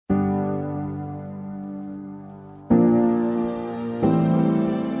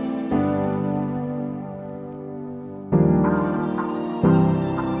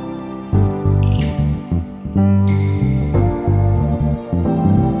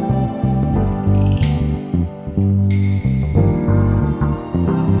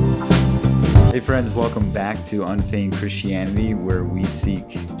friends, welcome back to Unfeigned Christianity, where we seek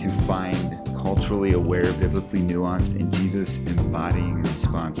to find culturally aware, biblically nuanced, and Jesus-embodying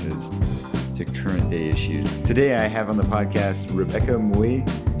responses to current day issues. Today I have on the podcast Rebekah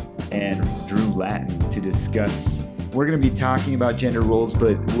and Drew Lattin to discuss. We're going to be talking about gender roles,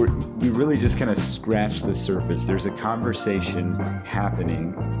 but we really just kind of scratched the surface. There's a conversation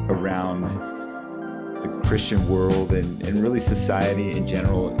happening around the Christian world and really society in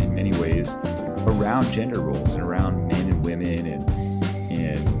general in many ways around gender roles and around men and women and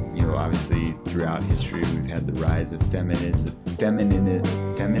obviously throughout history we've had the rise of feminism. I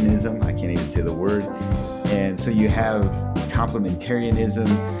can't even say the word. And so you have complementarianism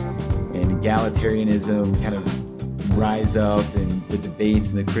and egalitarianism kind of rise up in the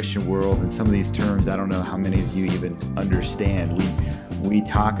debates in the Christian world, and some of these terms I don't know how many of you even understand. We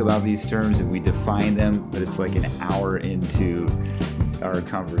talk about these terms and we define them, but it's like an hour into our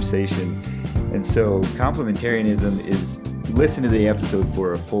conversation. And so complementarianism is, listen to the episode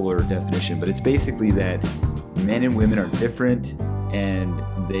for a fuller definition, but it's basically that men and women are different and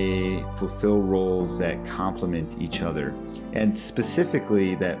they fulfill roles that complement each other. And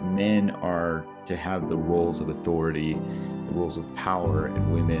specifically that men are to have the roles of authority, the roles of power,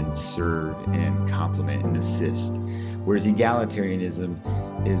 and women serve and complement and assist. Whereas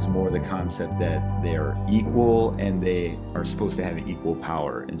egalitarianism is more the concept that they are equal and they are supposed to have equal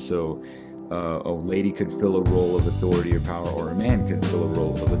power. And so a lady could fill a role of authority or power, or a man could fill a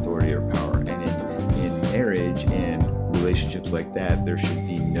role of authority or power. And in marriage and relationships like that, they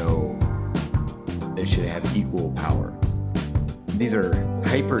should have equal power. These are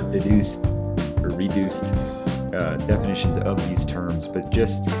hyper-deduced or reduced definitions of these terms, but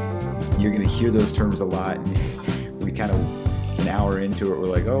just you're going to hear those terms a lot. And we kind of, an hour into it, we're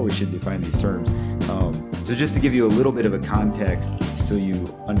like, oh, we should define these terms. So just to give you a little bit of a context so you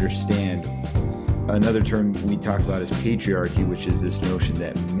understand, another term we talk about is patriarchy, which is this notion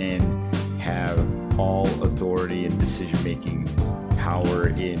that men have all authority and decision-making power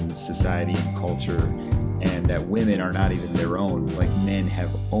in society and culture, and that women are not even their own. Like, men have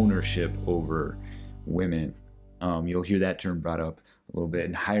ownership over women. You'll hear that term brought up a little bit.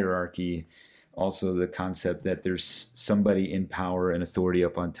 In hierarchy, also the concept that there's somebody in power and authority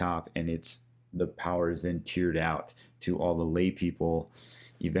up on top, and the power is then tiered out to all the lay people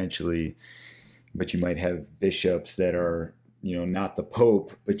eventually. But you might have bishops that are, not the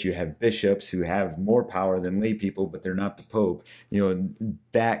Pope, but you have bishops who have more power than lay people, but they're not the Pope.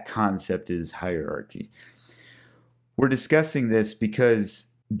 That concept is hierarchy. We're discussing this because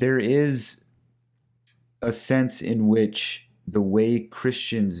there is a sense in which the way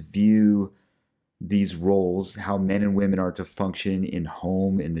Christians view these roles, how men and women are to function in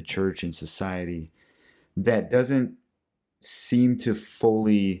home, in the church, in society, that doesn't seem to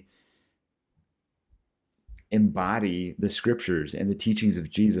fully embody the scriptures and the teachings of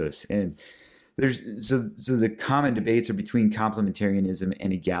Jesus. And so the common debates are between complementarianism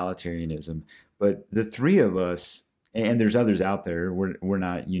and egalitarianism. But the three of us, and there's others out there, we're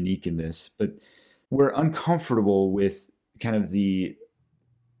not unique in this, but we're uncomfortable with kind of the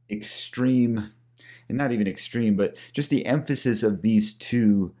extreme, and not even extreme, but just the emphasis of these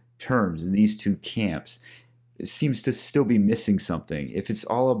two terms and these two camps. It seems to still be missing something. If it's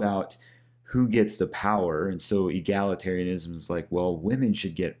all about who gets the power, and so egalitarianism is like, well, women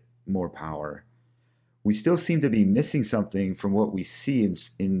should get more power, we still seem to be missing something from what we see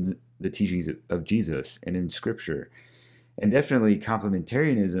in the teachings of Jesus and in Scripture. And definitely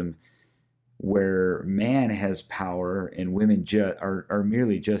complementarianism, where man has power and women are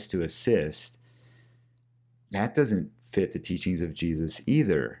merely just to assist, that doesn't fit the teachings of Jesus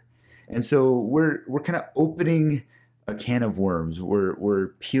either. And so we're kind of opening a can of worms. We're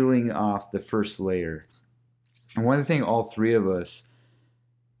peeling off the first layer. And one of the things all three of us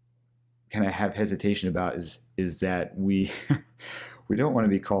kind of have hesitation about is that we we don't want to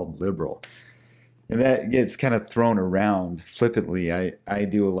be called liberal. And that gets kind of thrown around flippantly. I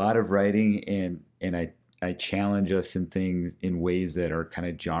do a lot of writing and I challenge us in things in ways that are kind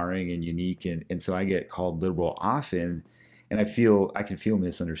of jarring and unique. And so I get called liberal often. And I can feel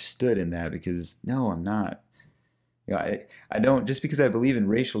misunderstood in that, because no, I'm not. I don't, just because I believe in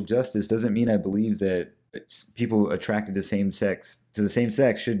racial justice doesn't mean I believe that people attracted to the same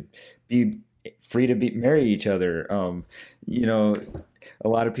sex should be free to marry each other. A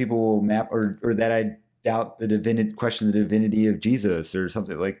lot of people will map or that I doubt question the divinity of Jesus or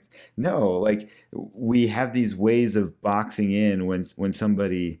something like. No, like, we have these ways of boxing in when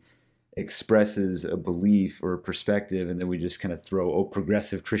somebody expresses a belief or a perspective, and then we just kind of throw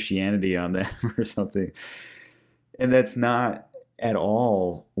progressive Christianity on them or something. And that's not at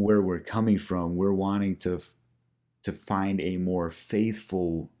all where we're coming from. We're wanting to find a more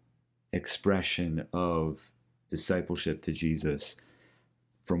faithful expression of discipleship to Jesus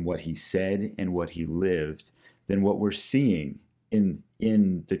from what he said and what he lived than what we're seeing in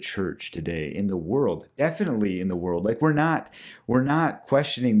the church today, in the world, definitely in the world. Like we're not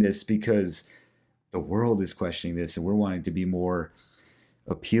questioning this because the world is questioning this, and we're wanting to be more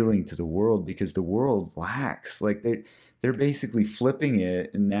appealing to the world because the world lacks. Like they're basically flipping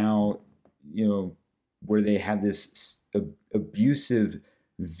it, and now, where they have this abusive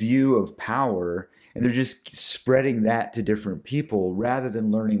view of power, and they're just spreading that to different people rather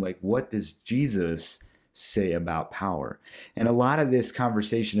than learning, like, what does Jesus say about power? And a lot of this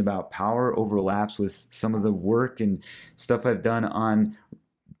conversation about power overlaps with some of the work and stuff I've done on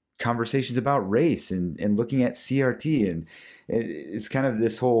conversations about race and looking at CRT. And it's kind of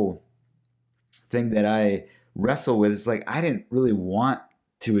this whole thing that I wrestle with. It's like, I didn't really want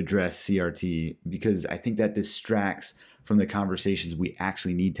to address CRT because I think that distracts from the conversations we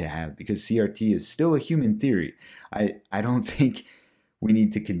actually need to have, because CRT is still a human theory. I don't think we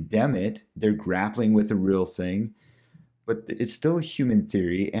need to condemn it. They're grappling with a real thing, but it's still a human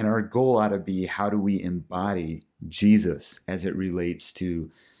theory. And our goal ought to be, how do we embody Jesus as it relates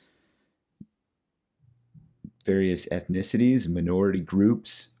to various ethnicities, minority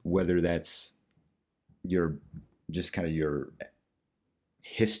groups, whether that's your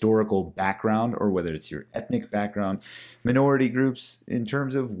historical background or whether it's your ethnic background, minority groups in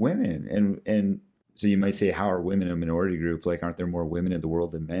terms of women. And so you might say, how are women a minority group? Like, aren't there more women in the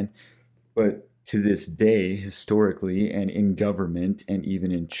world than men? But to this day, historically, and in government and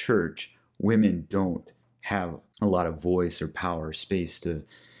even in church, women don't have a lot of voice or power or space to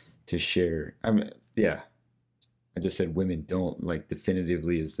share. I just said women don't, like,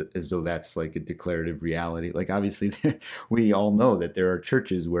 definitively, as though that's like a declarative reality. Like, obviously, we all know that there are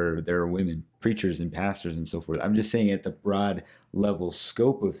churches where there are women preachers and pastors and so forth. I'm just saying, at the broad level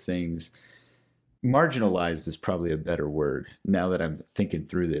scope of things, marginalized is probably a better word. Now that I'm thinking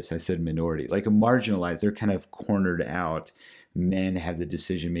through this, I said minority. Like, a marginalized, they're kind of cornered out. Men have the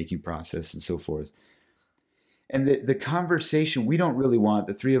decision-making process and so forth. And the conversation, we don't really want,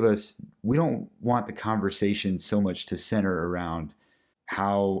 the three of us, we don't want the conversation so much to center around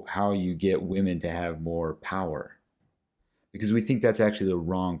how you get women to have more power, because we think that's actually the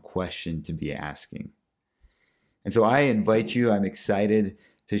wrong question to be asking. And so I invite you, I'm excited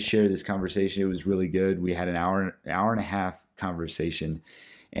to share this conversation. It was really good. We had an hour and a half conversation,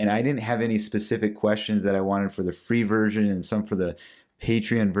 and I didn't have any specific questions that I wanted for the free version and some for the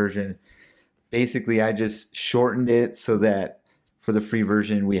Patreon version. Basically, I just shortened it so that for the free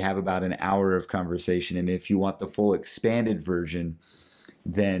version, we have about an hour of conversation. And if you want the full expanded version,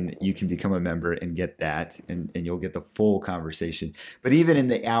 then you can become a member and get that, and you'll get the full conversation. But even in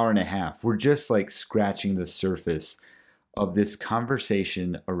the hour and a half, we're just like scratching the surface of this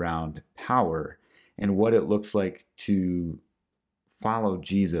conversation around power and what it looks like to follow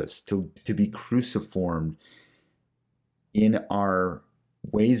Jesus, to be cruciformed in our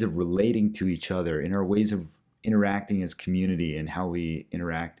ways of relating to each other, in our ways of interacting as community, and how we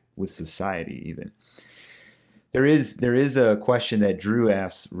interact with society even. There is a question that Drew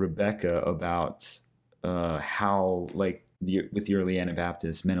asked Rebekah about how, like, with the early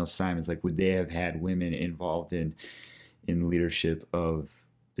Anabaptists, Menno Simons, like, would they have had women involved in leadership of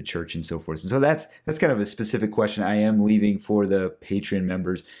the church and so forth. And so that's kind of a specific question I am leaving for the Patreon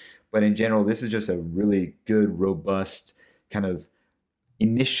members. But in general, this is just a really good, robust kind of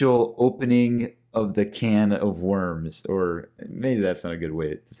initial opening of the can of worms, or maybe that's not a good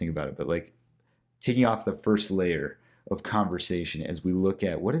way to think about it, but like taking off the first layer of conversation as we look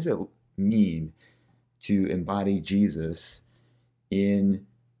at what does it mean to embody Jesus in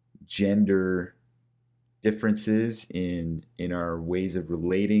gender differences, in our ways of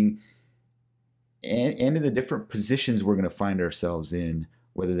relating, and in the different positions we're going to find ourselves in,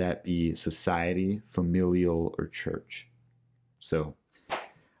 whether that be society, familial, or church. So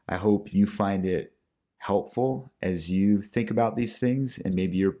I hope you find it helpful as you think about these things, and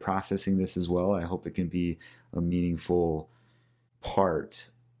maybe you're processing this as well. I hope it can be a meaningful part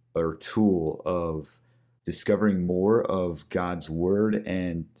or tool of discovering more of God's word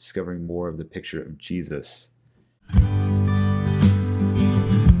and discovering more of the picture of Jesus.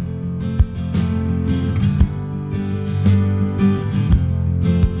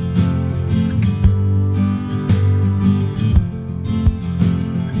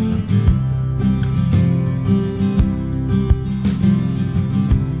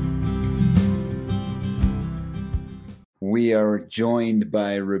 We are joined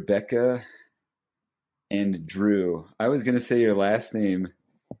by Rebekah and Drew. I was going to say your last name,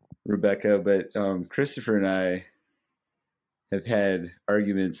 Rebekah, but Christopher and I have had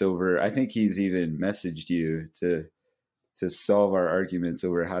arguments over, I think he's even messaged you to solve our arguments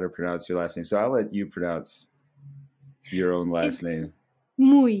over how to pronounce your last name. So I'll let you pronounce your own last name.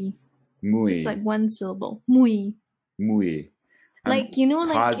 Muy. Muy. It's like one syllable. Muy. Muy. Like, you know,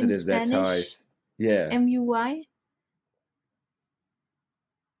 like in Spanish, that's how yeah. M-U-Y?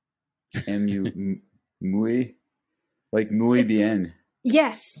 Muy? Like muy bien.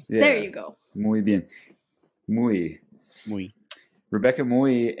 Yes. Yeah. There you go. Muy bien. Muy. Rebekah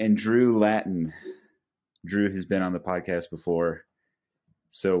Muy and Drew Lattin. Drew has been on the podcast before,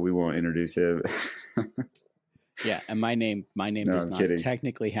 so we won't introduce him. Yeah, and my name does not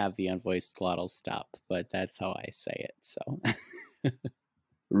technically have the unvoiced glottal stop, but that's how I say it. So,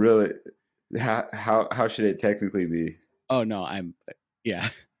 really, how should it technically be? Oh no,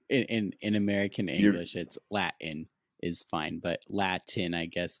 in American English, it's Latin is fine, but Latin, I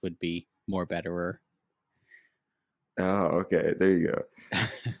guess, would be more betterer. Oh, okay, there you go.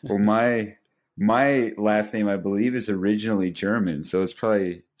 Well, my last name, I believe, is originally German, so it's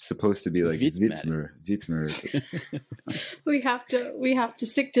probably supposed to be like Wittmer. We have to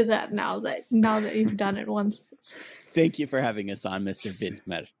stick to that now that you've done it once. Thank you for having us on, Mr.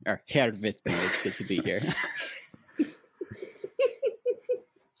 Wittmer, or Herr Wittmer. It's good to be here.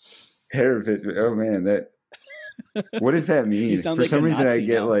 Herr Wittmer. Oh man, what does that mean? For like some reason, Nazi I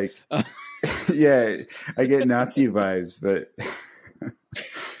get now. Like, yeah, I get Nazi vibes, but.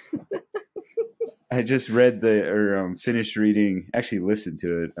 I just read finished reading, actually listened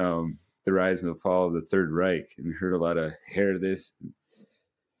to it, The Rise and the Fall of the Third Reich, and heard a lot of hair this.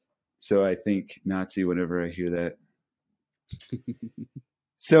 So I think Nazi whenever I hear that.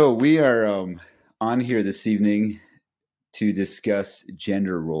 So we are on here this evening to discuss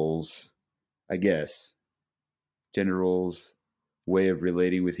gender roles, I guess. Gender roles, way of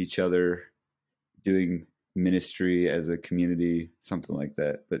relating with each other, doing ministry as a community, something like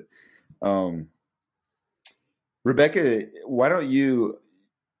that. But Rebekah, why don't you,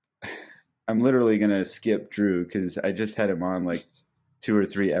 I'm literally going to skip Drew because I just had him on like 2 or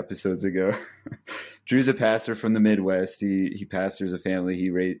 3 episodes ago. Drew's a pastor from the Midwest. He pastors a family. He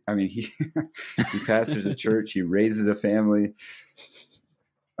pastors a church. He raises a family.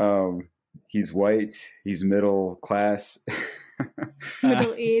 He's white. He's middle class.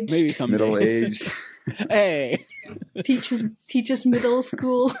 Middle age. Maybe someday. Middle age. Hey. Teaches middle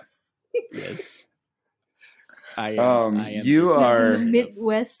school. Yes. I am you are in the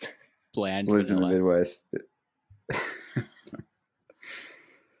Midwest. Bland. Lives in the Midwest.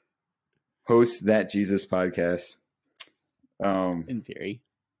 Hosts That Jesus podcast. In theory.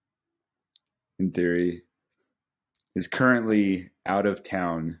 Is currently out of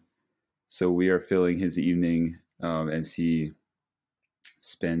town, so we are filling his evening as he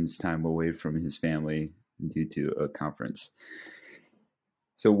spends time away from his family due to a conference.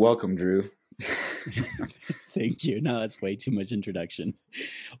 So welcome, Drew. Thank you. No, that's way too much introduction.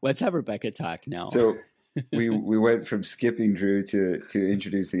 Let's have Rebekah talk now. So we went from skipping Drew to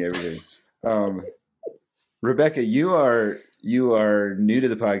introducing everything. Rebekah, you are new to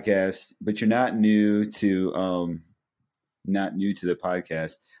the podcast, but you're not new to the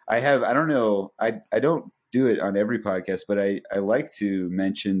podcast. I don't know. I don't do it on every podcast, but I like to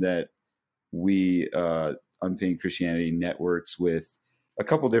mention that we Unfeigned Christianity networks with a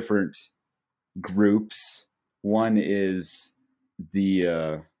couple different groups. One is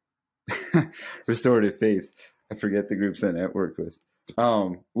the Restorative Faith. I forget the groups I network with.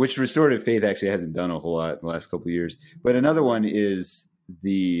 Which Restorative Faith actually hasn't done a whole lot in the last couple of years. But another one is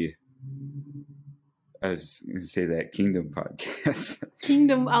I was going to say that Kingdom podcast.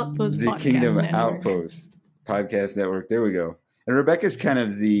 Kingdom Outpost the podcast Kingdom network. Outpost podcast network. There we go. And Rebekah's kind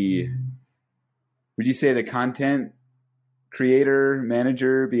of would you say the content creator,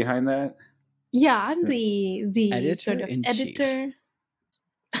 manager behind that? Yeah, I'm the editor sort of editor.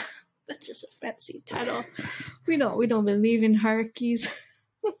 That's just a fancy title. We don't believe in hierarchies.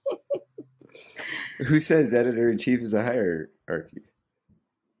 Who says editor-in-chief is a hierarchy?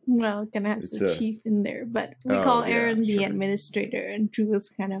 Well, it kind of has the chief in there, but we call Aaron the administrator, and Drew is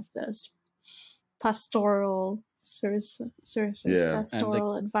kind of the pastoral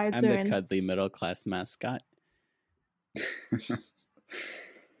pastoral advisor. I'm the cuddly middle class mascot.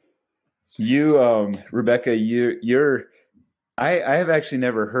 You, Rebekah, you're. I have actually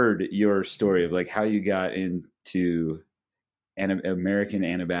never heard your story of like how you got into American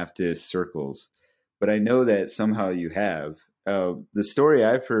Anabaptist circles, but I know that somehow you have. The story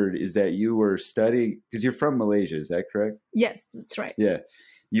I've heard is that you were studying because you're from Malaysia. Is that correct? Yes, that's right. Yeah,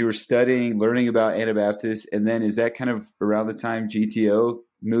 you were studying, learning about Anabaptists, and then is that kind of around the time GTO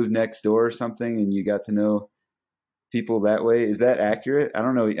moved next door or something, and you got to know people that way? Is that accurate? I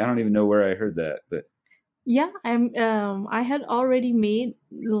don't know. I don't even know where I heard that, but Yeah, I had already made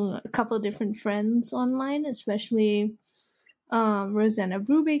a couple of different friends online, especially Rosanna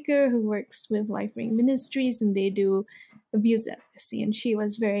Brubaker, who works with Life Ring Ministries, and they do abuse advocacy, and she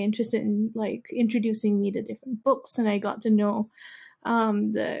was very interested in like introducing me to different books, and I got to know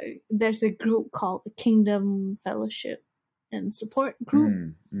there's a group called the Kingdom Fellowship and Support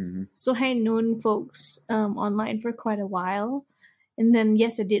Group. Mm-hmm. So I had known folks online for quite a while. And then,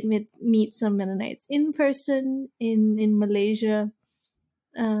 yes, I did meet some Mennonites in person in Malaysia.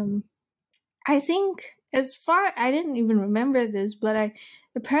 I think I didn't even remember this, but I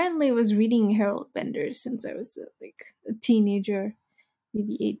apparently was reading Harold Bender since I was like a teenager,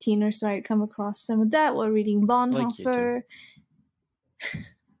 maybe 18 or so. I'd come across some of that while reading Bonhoeffer.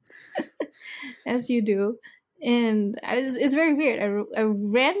 As you do. And it's very weird. I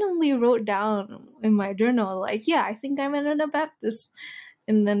randomly wrote down in my journal, like, yeah, I think I'm an Anabaptist,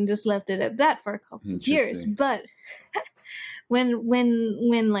 and then just left it at that for a couple of years. But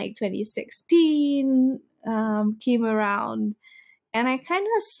when like 2016 came around, and I kind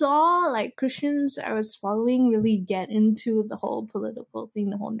of saw like Christians I was following really get into the whole political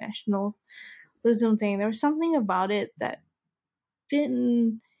thing, the whole nationalism thing. There was something about it that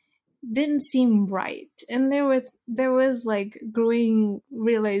didn't seem right, and there was like growing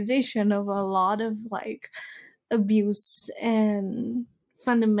realization of a lot of like abuse and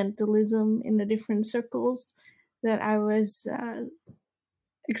fundamentalism in the different circles that I was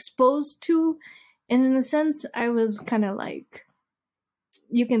exposed to, and in a sense I was kind of like,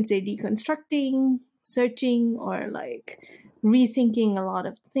 you can say, deconstructing, searching, or like rethinking a lot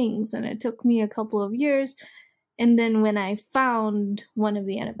of things, and it took me a couple of years. And then when I found one of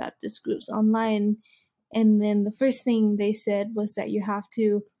the Anabaptist groups online, and then the first thing they said was that you have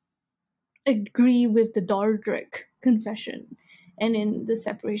to agree with the Dordrecht Confession and in the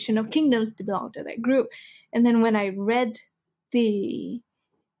separation of kingdoms to belong to that group. And then when I read the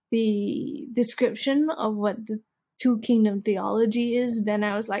description of what the two kingdom theology is, then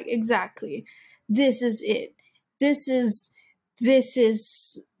I was like, exactly, this is it. This is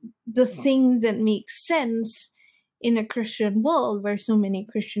the thing that makes sense in a Christian world where so many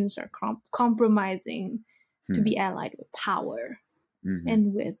Christians are compromising to be allied with power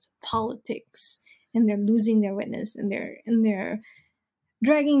and with politics, and they're losing their witness, and they're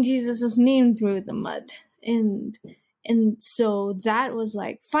dragging Jesus's name through the mud, and so that was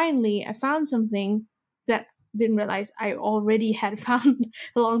like, finally I found something that didn't realize I already had found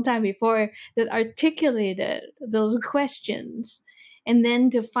a long time before, that articulated those questions. And then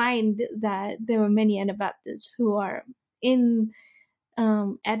to find that there were many Anabaptists who are in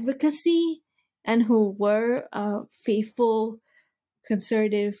advocacy and who were faithful,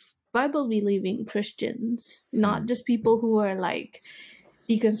 conservative, Bible-believing Christians, not just people who are like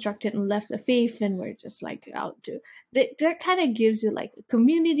deconstructed and left the faith and were just like out to... That kind of gives you like a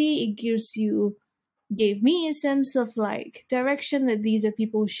community. It gave me a sense of like direction, that these are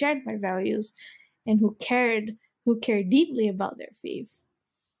people who shared my values and who cared deeply about their faith.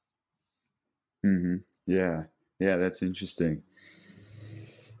 Yeah, that's interesting.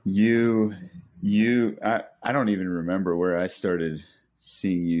 I don't even remember where I started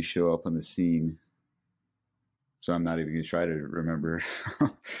seeing you show up on the scene, so I'm not even gonna try to remember.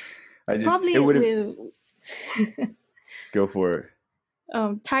 Go for it.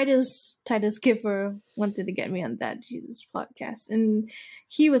 Titus Kiffer wanted to get me on That Jesus podcast, and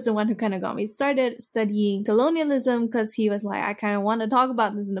he was the one who kind of got me started studying colonialism, because he was like, I kind of want to talk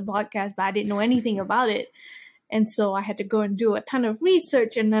about this in the podcast, but I didn't know anything about it, and so I had to go and do a ton of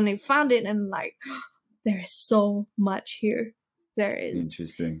research, and then I found it, and like, there is so much here. There is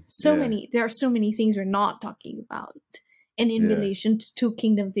interesting. There are so many things we're not talking about, and in relation to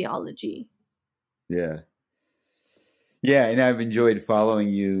kingdom theology. Yeah, and I've enjoyed following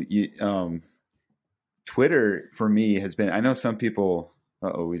you. Twitter for me has been, I know some people,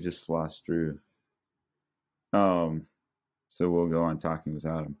 we just lost Drew. So we'll go on talking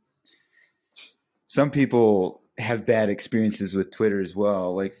without him. Some people have bad experiences with Twitter as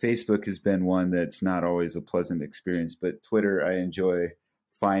well. Like Facebook has been one that's not always a pleasant experience, but Twitter, I enjoy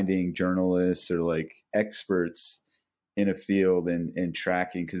finding journalists or like experts in a field and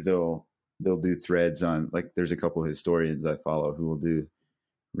tracking, because they'll do threads on, like, there's a couple of historians I follow who will do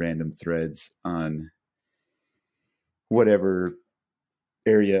random threads on whatever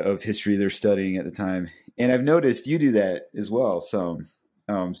area of history they're studying at the time. And I've noticed you do that as well. Some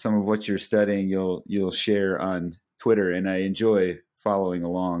of what you're studying, you'll share on Twitter, and I enjoy following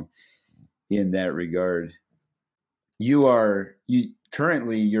along in that regard.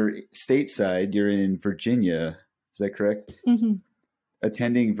 Currently you're stateside. You're in Virginia. Is that correct? Mm-hmm.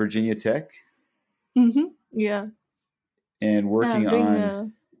 Attending Virginia Tech? Mm-hmm. Yeah. And working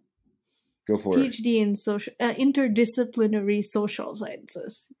on... Go for it. PhD in interdisciplinary social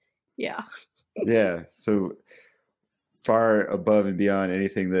sciences. Yeah. Yeah. So far above and beyond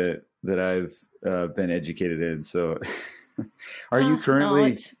anything that I've been educated in. So are you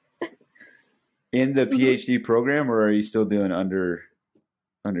currently in the PhD program, or are you still doing undergraduate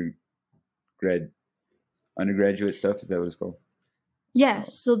stuff? Is that what it's called?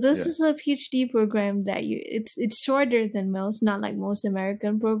 Yes. So this is a PhD program that it's shorter than most, not like most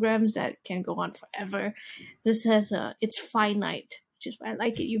American programs that can go on forever. This it's finite, which is why I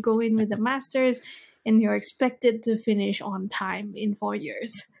like it. You go in with a master's and you're expected to finish on time in 4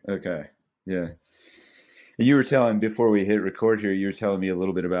 years. Okay. Yeah. You were telling, before we hit record here, you were telling me a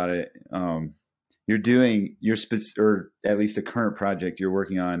little bit about it. You're doing or at least a current project you're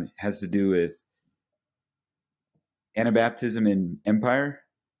working on has to do with Anabaptism in Empire?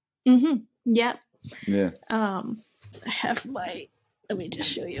 Mm-hmm. Yep. Yeah. I have let me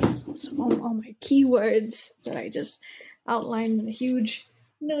just show you all my keywords that I just outlined in a huge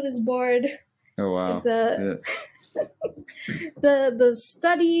notice board. Oh, wow. The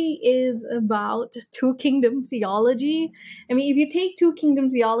study is about two kingdom theology. I mean, if you take two kingdom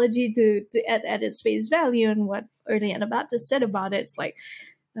theology to at its face value and what early Anabaptists said about it, it's like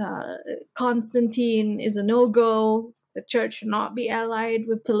Constantine is a no-go. The church should not be allied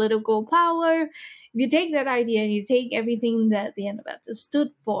with political power. If you take that idea and you take everything that the Anabaptists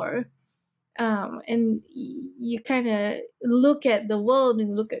stood for, and you kind of look at the world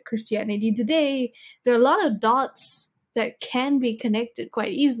and look at Christianity today, there are a lot of dots that can be connected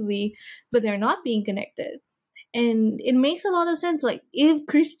quite easily, but they're not being connected. And it makes a lot of sense. Like, if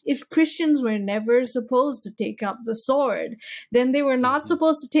Christians were never supposed to take up the sword, then they were not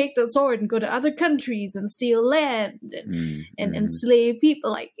supposed to take the sword and go to other countries and steal land and enslave people.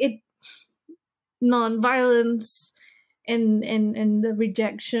 Like, non-violence and the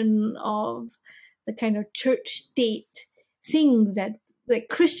rejection of the kind of church-state thing that, like,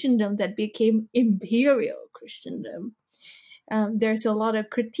 Christendom that became imperial Christendom. There's a lot of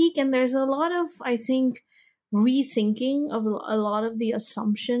critique, and there's a lot of, I think, rethinking of a lot of the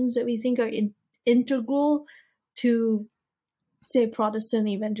assumptions that we think are integral to, say, Protestant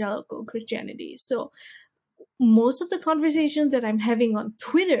evangelical Christianity. So most of the conversations that I'm having on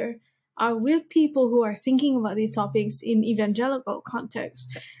Twitter are with people who are thinking about these topics in evangelical context.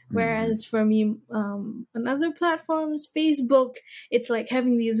 Whereas for me, on other platforms, Facebook, it's like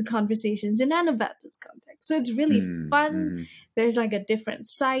having these conversations in Anabaptist context. So it's really fun. There's like a different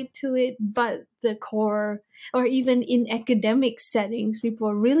side to it, but the core, or even in academic settings, people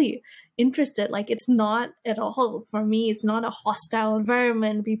are really interested. Like, it's not at all, for me, it's not a hostile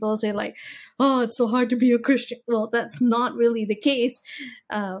environment. People say like, oh, it's so hard to be a Christian. Well, that's not really the case.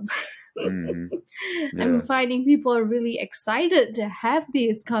 I'm finding people are really excited to have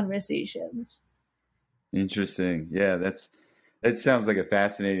these conversations. Interesting. Yeah, that sounds like a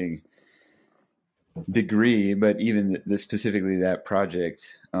fascinating degree, but even specifically that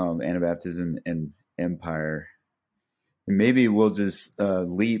project, Anabaptism and Empire, maybe we'll just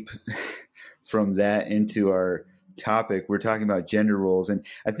leap from that into our topic. We're talking about gender roles, and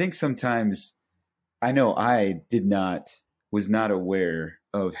I think sometimes, I know I was not aware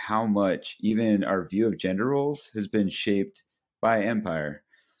of how much even our view of gender roles has been shaped by empire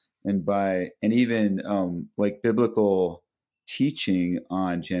and even like biblical teaching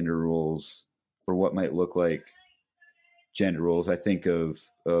on gender roles, or what might look like gender roles. I think of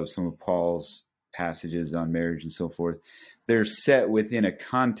some of Paul's passages on marriage and so forth. They're set within a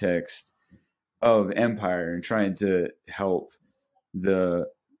context of empire and trying to help the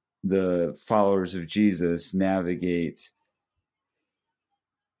followers of Jesus navigate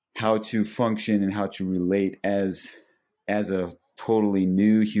how to function and how to relate as a totally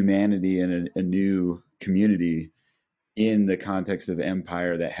new humanity and a new community in the context of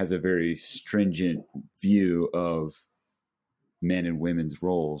empire that has a very stringent view of men and women's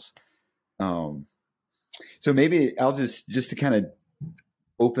roles. So maybe I'll just to kind of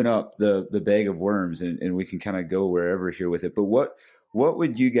open up the bag of worms, and we can kind of go wherever here with it. But what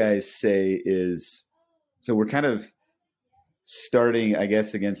would you guys say is, so we're kind of starting, I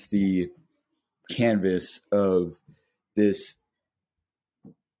guess, against the canvas of this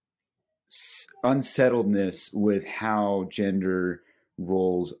unsettledness with how gender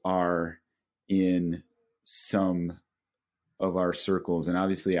roles are in some of our circles. And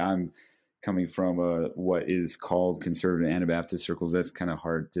obviously I'm coming from what is called conservative Anabaptist circles. That's kind of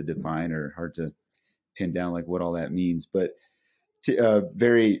hard to define or hard to pin down, like what all that means. But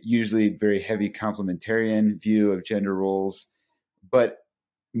usually very heavy complementarian view of gender roles. But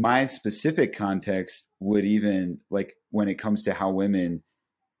my specific context would even, like, when it comes to how women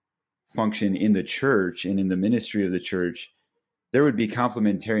function in the church and in the ministry of the church, there would be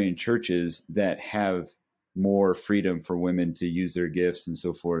complementarian churches that have more freedom for women to use their gifts and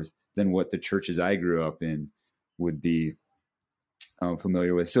so forth than what the churches I grew up in would be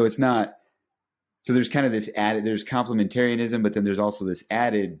familiar with. So it's not, so there's kind of this added, there's complementarianism, but then there's also this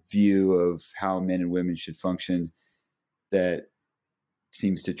added view of how men and women should function that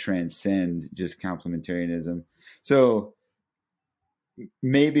seems to transcend just complementarianism. So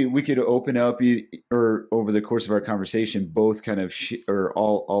maybe we could open up, or over the course of our conversation, both kind of, or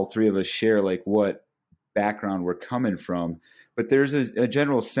all three of us share like what background we're coming from. But there's a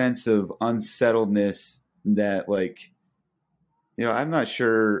general sense of unsettledness that, like, you know, I'm not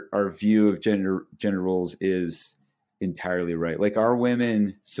sure our view of gender roles is entirely right. Like, are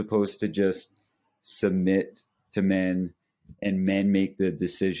women supposed to just submit to men and men make the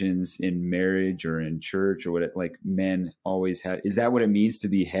decisions in marriage or in church, or what, like, men always have? Is that what it means to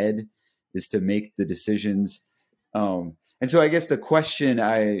be head, is to make the decisions? And so I guess the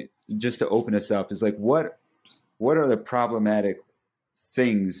question, just to open us up, is like, what are the problematic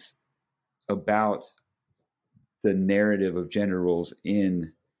things about the narrative of gender roles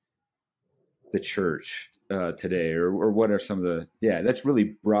in the church today, or what are some of the, that's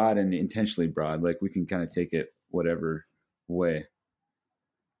really broad and intentionally broad. Like, we can kind of take it whatever way.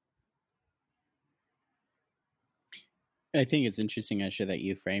 I think it's interesting, Usher, that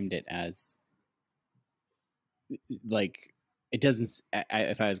you framed it as, like, it doesn't,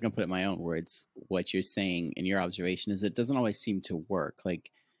 if I was going to put it in my own words, what you're saying in your observation is it doesn't always seem to work.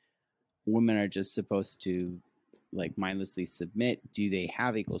 Like, women are just supposed to, like, mindlessly submit. Do they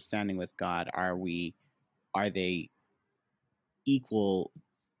have equal standing with God? Are they equal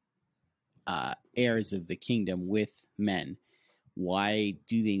heirs of the kingdom with men? Why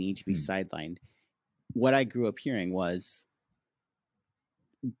do they need to be sidelined? What I grew up hearing was,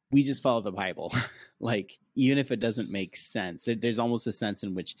 we just follow the Bible. Like, even if it doesn't make sense, there's almost a sense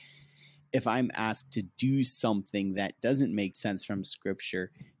in which if I'm asked to do something that doesn't make sense from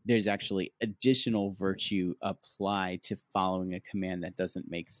Scripture, there's actually additional virtue applied to following a command that doesn't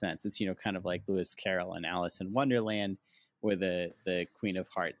make sense. It's, kind of like Lewis Carroll and Alice in Wonderland, where the Queen of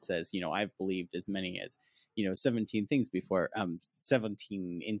Hearts says, I've believed as many as, 17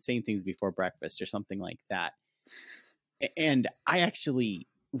 insane things before breakfast, or something like that. And I actually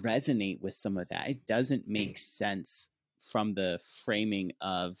resonate with some of that. It doesn't make sense from the framing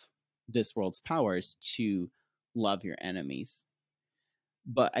of this world's powers to love your enemies.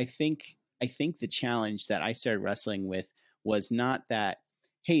 But I think the challenge that I started wrestling with was not that,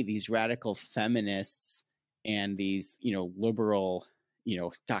 hey, these radical feminists and these, liberal,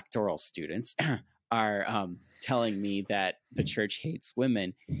 doctoral students are telling me that the church hates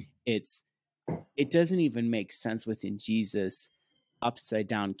women. It doesn't even make sense within Jesus' upside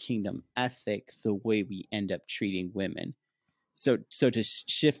down kingdom ethic, the way we end up treating women. So to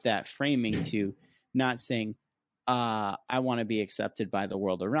shift that framing to not saying, I want to be accepted by the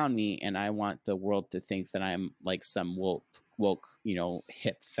world around me, and I want the world to think that I'm like some woke,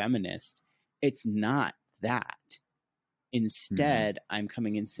 hip feminist. It's not that. Instead, I'm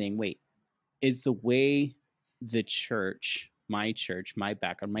coming in saying, wait, is the way the church, my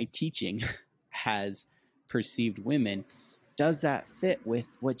background, my teaching has perceived women, does that fit with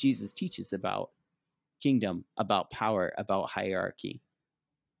what Jesus teaches about kingdom, about power, about hierarchy?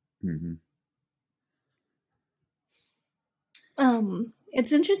 Mm-hmm.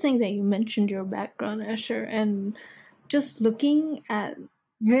 It's interesting that you mentioned your background, Asher, and just looking at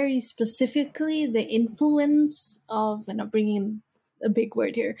very specifically the influence of, and I'm bringing a big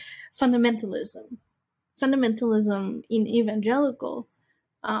word here, fundamentalism in evangelical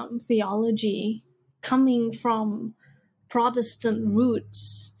theology, coming from Protestant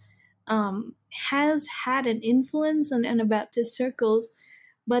roots, has had an influence on Anabaptist circles,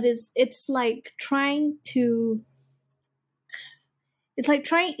 but it's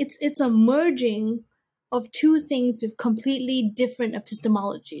a merging of two things with completely different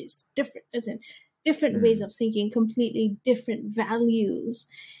epistemologies, different ways of thinking, completely different values.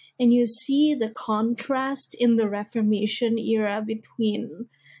 And you see the contrast in the Reformation era between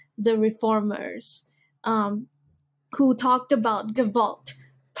the reformers, who talked about Gewalt,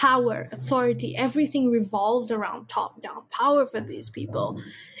 power, authority. Everything revolved around top-down power for these people.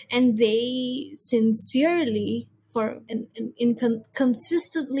 And they sincerely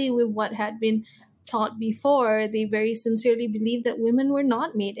consistently with what had been taught before, they very sincerely believed that women were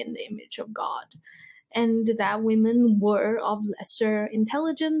not made in the image of God, and that women were of lesser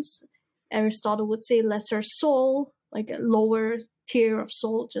intelligence. Aristotle would say lesser soul, like a lower tier of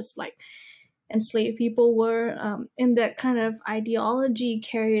soul, just like enslaved people were. And that kind of ideology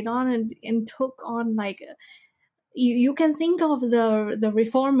carried on and took on like you can think of the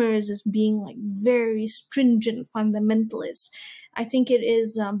reformers as being like very stringent fundamentalists. I think it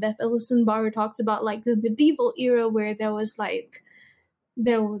is Beth Ellison Barr talks about like the medieval era where there was like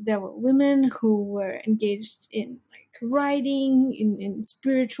there were women who were engaged in like writing, in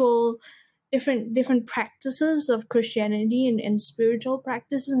spiritual different practices of Christianity and spiritual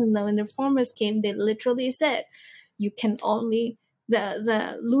practices. And then when the reformers came, they literally said you can only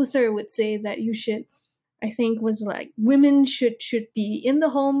the Luther would say that you should, I think was like women should be in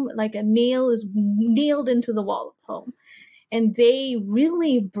the home like a nail is nailed into the wall of home. And they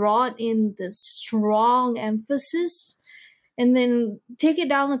really brought in this strong emphasis. And then take it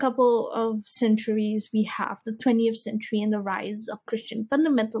down a couple of centuries, we have the 20th century and the rise of Christian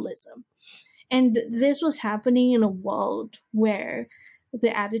fundamentalism. And this was happening in a world where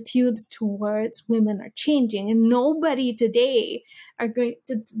the attitudes towards women are changing. And nobody today are going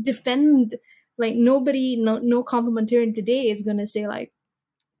to defend, like nobody, no complementarian today is going to say like,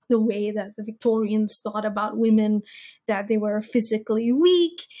 the way that the Victorians thought about women, that they were physically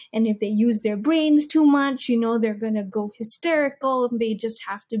weak, and if they use their brains too much, they're gonna go hysterical, and they just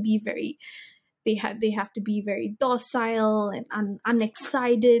have to be very, they have to be very docile and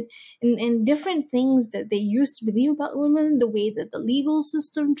unexcited, and different things that they used to believe about women, the way that the legal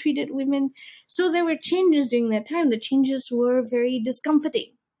system treated women. So there were changes during that time. The changes were very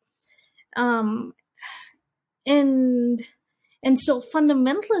discomforting, and so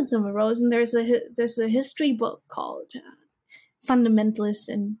fundamentalism arose, and there's a history book called Fundamentalists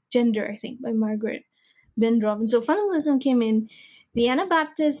and Gender, I think, by Margaret Bendroff. And so fundamentalism came in the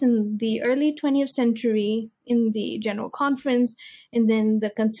Anabaptists in the early 20th century in the General Conference, and then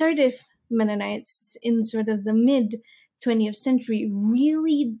the conservative Mennonites in sort of the mid 20th century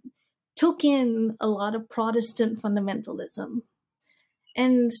really took in a lot of Protestant fundamentalism.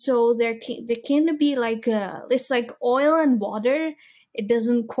 And so there came to be like it's like oil and water. It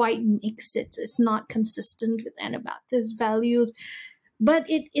doesn't quite mix. It's not consistent with Anabaptist values, but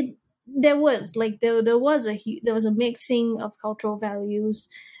there was a mixing of cultural values,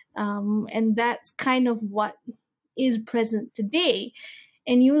 and that's kind of what is present today.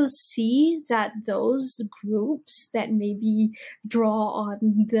 And you will see that those groups that maybe draw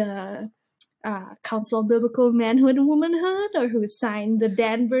on the Council of Biblical Manhood and Womanhood, or who signed the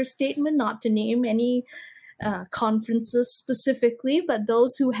Danvers Statement, not to name any conferences specifically, but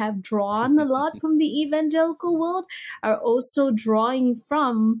those who have drawn a lot from the evangelical world are also drawing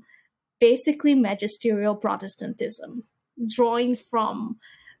from basically magisterial Protestantism, drawing from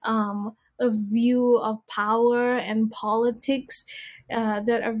a view of power and politics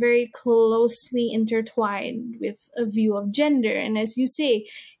that are very closely intertwined with a view of gender. And as you say,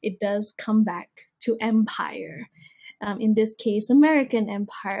 it does come back to empire. In this case, American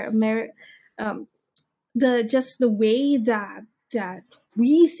empire. The way that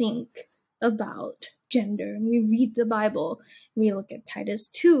we think about gender, and we read the Bible, we look at Titus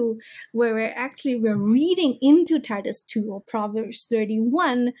 2, where we're reading into Titus 2 or Proverbs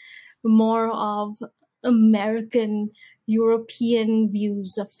 31 more of American European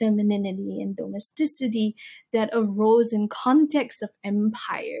views of femininity and domesticity that arose in context of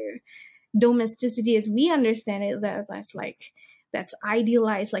empire. Domesticity, as we understand it, that's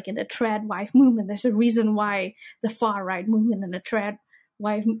idealized, like in the trad wife movement. There's a reason why the far right movement and the trad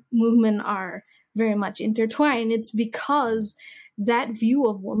wife movement are very much intertwined. It's because that view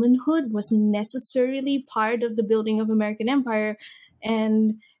of womanhood was necessarily part of the building of American empire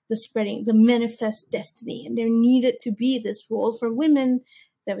and the spreading, the manifest destiny. And there needed to be this role for women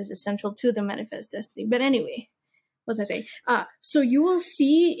that was essential to the manifest destiny. But anyway, what was I saying? So you will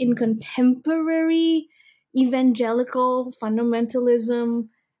see in contemporary evangelical fundamentalism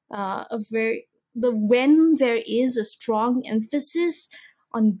when there is a strong emphasis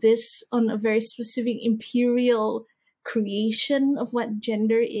on a very specific imperial creation of what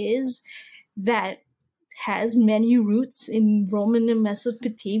gender is, that has many roots in Roman and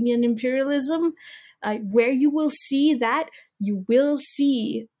Mesopotamian imperialism. Where you will see that, you will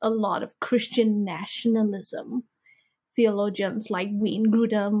see a lot of Christian nationalism. Theologians like Wayne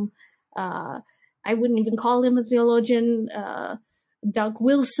Grudem, I wouldn't even call him a theologian, Doug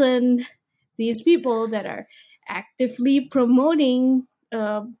Wilson, these people that are actively promoting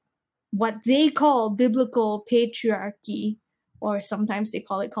what they call biblical patriarchy, or sometimes they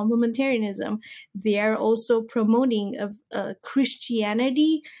call it complementarianism, they are also promoting a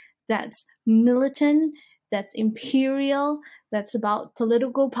Christianity that's militant, that's imperial, that's about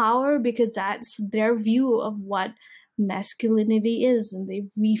political power, because that's their view of what masculinity is. And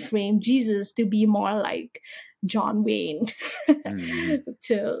they've reframed Jesus to be more like John Wayne.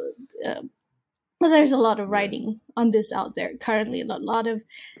 Well, there's a lot of writing on this out there currently, a lot of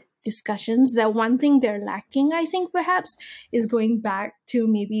discussions. That one thing they're lacking, I think, perhaps, is going back to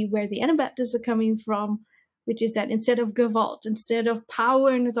maybe where the Anabaptists are coming from, which is that instead of Gewalt, instead of power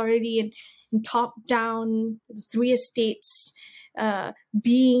and authority and top down, the three estates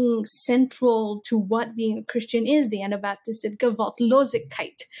being central to what being a Christian is, the Anabaptists said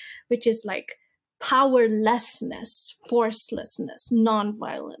Gewaltlosigkeit, which is like powerlessness, forcelessness,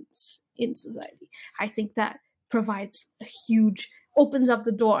 nonviolence in society. I think that provides opens up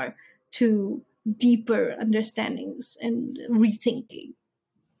the door to deeper understandings and rethinking.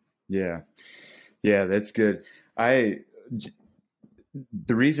 Yeah, that's good. The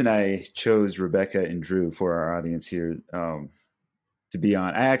reason I chose Rebekah and Drew for our audience here to be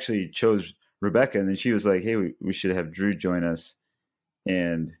on, I actually chose Rebekah, and then she was like, "Hey, we should have Drew join us,"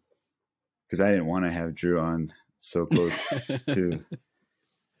 and because I didn't want to have Drew on so close to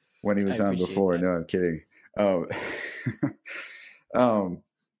when he was on before. That. No, I'm kidding.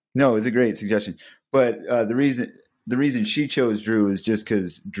 No, it was a great suggestion. But the reason she chose Drew is just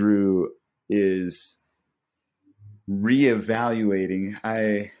because Drew is reevaluating.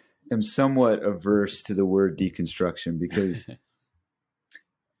 I am somewhat averse to the word deconstruction because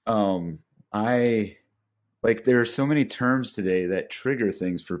there are so many terms today that trigger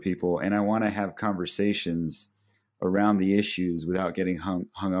things for people, and I want to have conversations around the issues without getting hung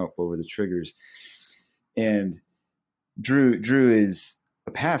up over the triggers. And Drew is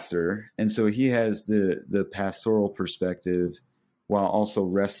a pastor, and so he has the pastoral perspective while also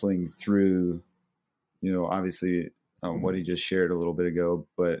wrestling through, obviously what he just shared a little bit ago,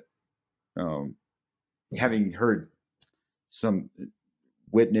 but having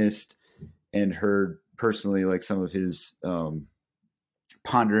witnessed and heard personally, like some of his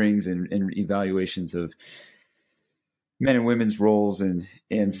ponderings and evaluations of men and women's roles.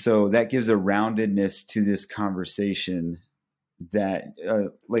 And so that gives a roundedness to this conversation that,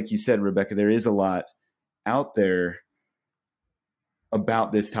 like you said, Rebekah, there is a lot out there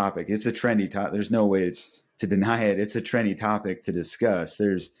about this topic. It's a trendy topic. There's no way to deny it. It's a trendy topic to discuss.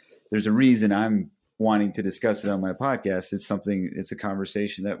 There's a reason I'm wanting to discuss it on my podcast. It's a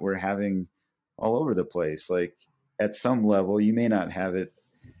conversation that we're having all over the place. Like at some level, you may not have it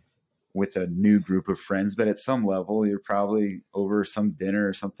with a new group of friends, but at some level, you're probably over some dinner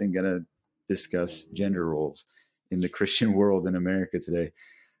or something going to discuss gender roles in the Christian world in America today.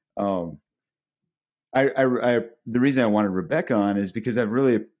 The reason I wanted Rebekah on is because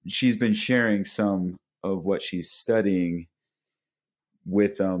she's been sharing some of what she's studying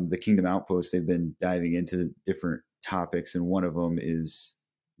with the Kingdom Outpost. They've been diving into different topics, and one of them is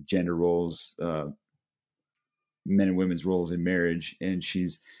gender roles, men and women's roles in marriage, and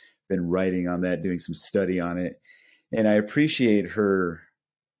she's been writing on that, doing some study on it. And I appreciate her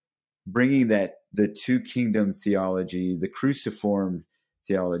bringing the two kingdom theology, the cruciform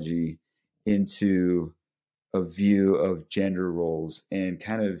theology, into a view of gender roles and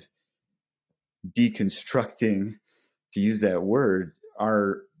kind of deconstructing, to use that word,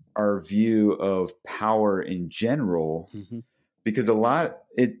 our view of power in general. Mm-hmm. Because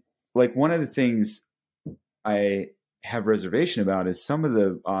one of the things I have reservation about is some of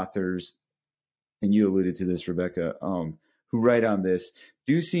the authors, and you alluded to this, Rebekah, who write on this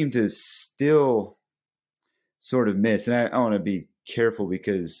do seem to still sort of miss. And I want to be careful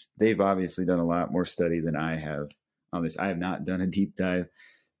because they've obviously done a lot more study than I have on this. I have not done a deep dive.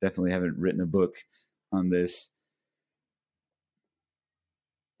 Definitely haven't written a book on this.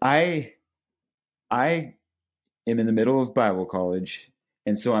 I am in the middle of Bible college,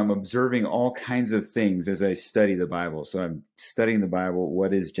 and so I'm observing all kinds of things as I study the Bible. So I'm studying the Bible.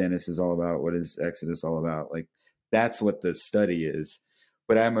 What is Genesis all about? What is Exodus all about? Like, that's what the study is.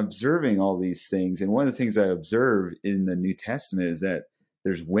 But I'm observing all these things. And one of the things I observe in the New Testament is that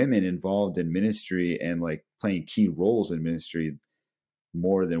there's women involved in ministry and like playing key roles in ministry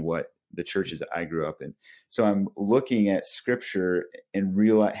more than what the churches I grew up in. So I'm looking at scripture and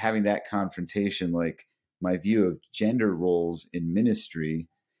having that confrontation, like my view of gender roles in ministry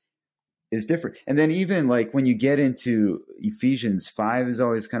is different. And then even like when you get into Ephesians 5 is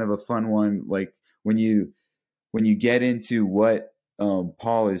always kind of a fun one. Like when you get into what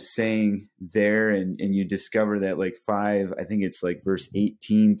Paul is saying there, and you discover that like 5, I think it's like verse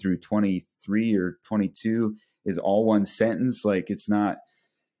 18 through 23 or 22 is all one sentence. Like it's not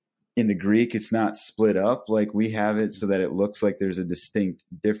in the Greek, it's not split up like we have it, so that it looks like there's a distinct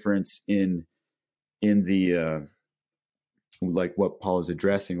difference in the like what Paul is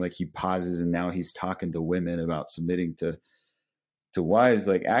addressing. Like he pauses and now he's talking to women about submitting to wives.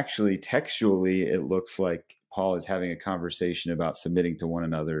 Like actually textually it looks like Paul is having a conversation about submitting to one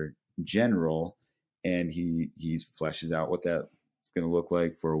another in general, and he fleshes out what that's going to look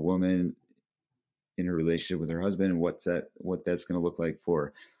like for a woman in her relationship with her husband, and what that's going to look like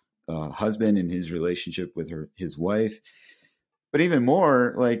for husband in his relationship with his wife. But even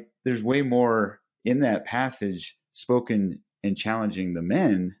more, like there's way more in that passage spoken and challenging the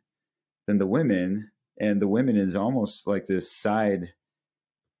men than the women, and the women is almost like this side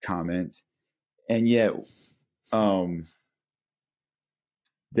comment. And yet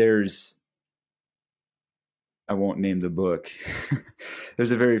there's, I won't name the book.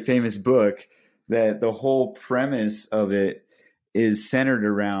 There's a very famous book that the whole premise of it is centered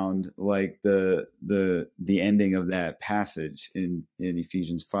around like the ending of that passage in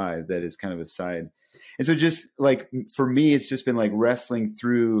Ephesians 5 that is kind of a side. And so just like for me, it's just been like wrestling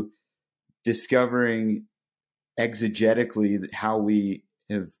through discovering exegetically how we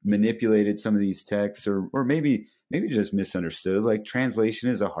have manipulated some of these texts, or maybe just misunderstood. Like translation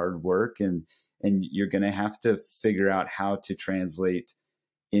is a hard work, and you're going to have to figure out how to translate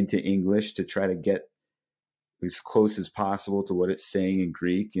into English to try to get as close as possible to what it's saying in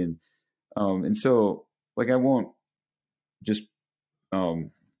Greek. And so like, I won't just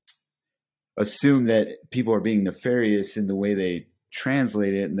assume that people are being nefarious in the way they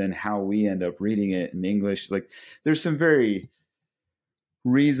translate it and then how we end up reading it in English. Like there's some very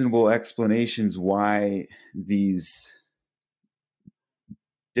reasonable explanations why these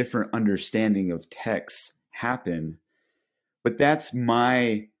different understanding of texts happen. But that's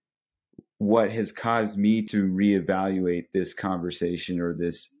what has caused me to reevaluate this conversation or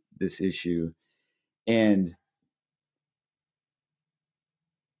this issue. And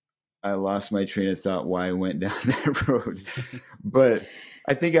I lost my train of thought why I went down that road. But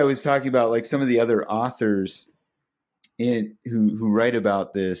I think I was talking about like some of the other authors who write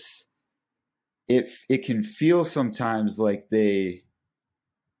about this. It can feel sometimes like they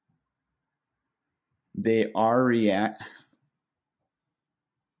are reacting.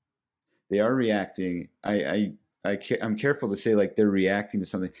 I'm careful to say like they're reacting to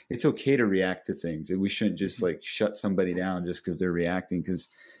something. It's okay to react to things, and we shouldn't just like shut somebody down just because they're reacting, because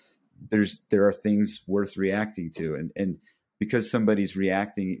there are things worth reacting to, and because somebody's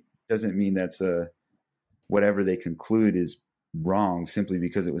reacting doesn't mean that's whatever they conclude is wrong simply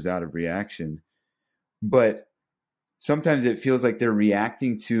because it was out of reaction. But sometimes it feels like they're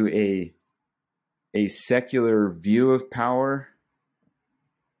reacting to a secular view of power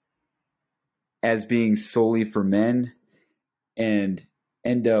as being solely for men, and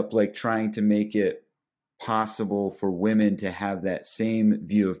end up like trying to make it possible for women to have that same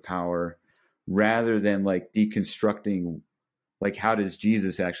view of power, rather than like deconstructing like how does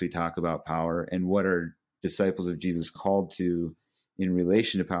Jesus actually talk about power, and what are disciples of Jesus called to in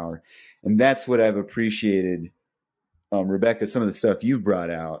relation to power. And that's what I've appreciated, Rebekah, some of the stuff you've brought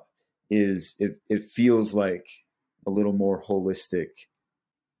out is it feels like a little more holistic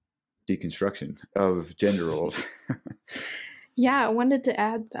deconstruction of gender roles. Yeah, I wanted to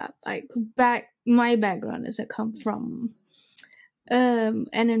add that my background is I come from an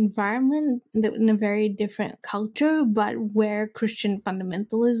environment in a very different culture, but where Christian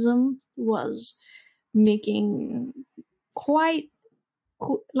fundamentalism was making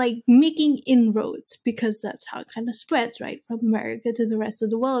making inroads, because that's how it kind of spreads, right, from America to the rest of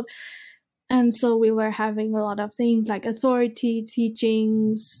the world. And so we were having a lot of things like authority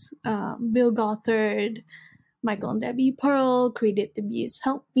teachings, Bill Gothard, Michael and Debbie Pearl, Created to Be His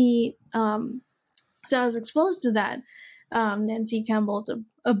Helpmeet. So I was exposed to that. Nancy Campbell's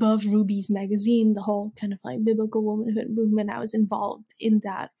Above Ruby's magazine, the whole kind of like biblical womanhood movement. I was involved in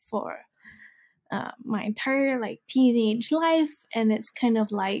that for my entire like teenage life. And it's kind of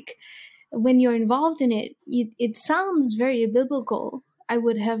like when you're involved in it, it sounds very biblical. I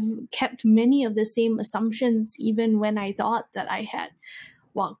would have kept many of the same assumptions even when I thought that I had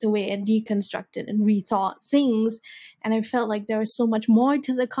walked away and deconstructed and rethought things. And I felt like there was so much more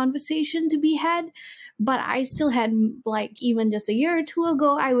to the conversation to be had. But I still had, like, even just a year or two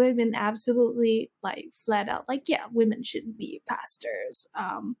ago, I would have been absolutely like flat out like, yeah, women should be pastors.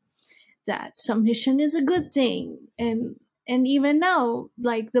 That submission is a good thing. And And even now,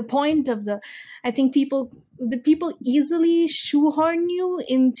 like the point of I think people easily shoehorn you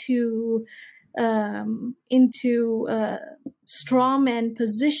into straw man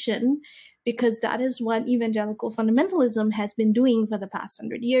position, because that is what evangelical fundamentalism has been doing for the past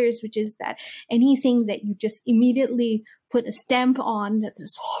 100 years, which is that anything that you just immediately put a stamp on that's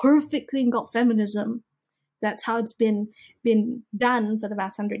this horrific thing called feminism, that's how it's been done for the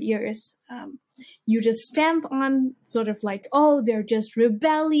past 100 years. You just stamp on sort of like, oh, they're just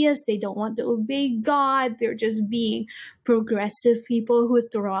rebellious, they don't want to obey God, they're just being progressive people who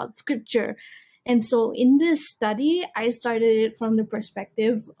throw out scripture. And so in this study, I started it from the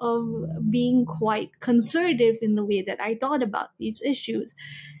perspective of being quite conservative in the way that I thought about these issues.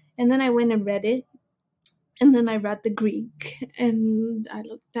 And then I went and read it. And then I read the Greek, and I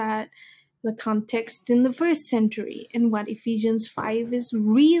looked at the context in the first century and what Ephesians 5 is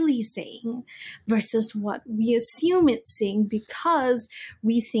really saying versus what we assume it's saying, because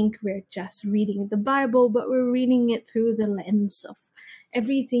we think we're just reading the Bible, but we're reading it through the lens of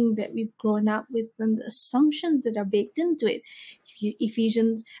everything that we've grown up with and the assumptions that are baked into it.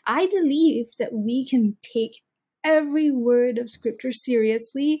 Ephesians, I believe that we can take every word of scripture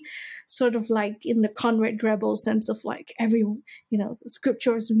seriously, sort of like in the Conrad Grebel sense of like every, the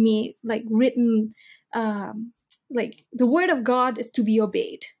scriptures made, like written, like the word of God is to be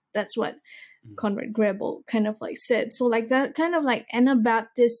obeyed. That's what Conrad Grebel kind of like said. So like that kind of like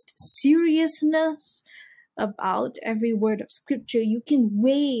Anabaptist seriousness about every word of scripture, you can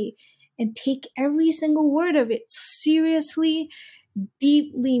weigh and take every single word of it seriously,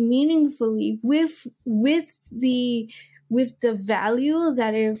 deeply, meaningfully, with the value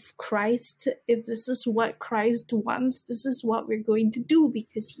that if this is what Christ wants, this is what we're going to do,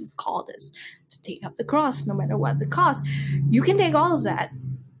 because he's called us to take up the cross no matter what the cost. You can take all of that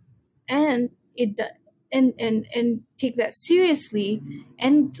and take that seriously,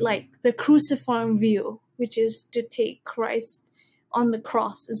 and like the cruciform view, which is to take Christ on the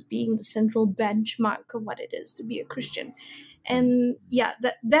cross as being the central benchmark of what it is to be a Christian. And yeah,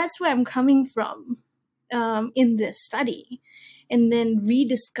 that's where I'm coming from in this study. And then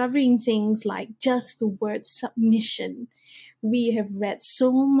rediscovering things like just the word submission. We have read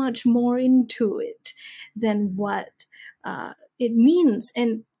so much more into it than what it means.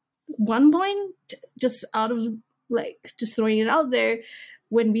 And one point, just out of like just throwing it out there,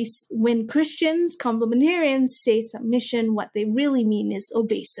 when Christians, complementarians say submission, what they really mean is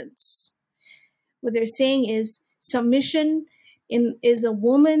obeisance. What they're saying is submission is a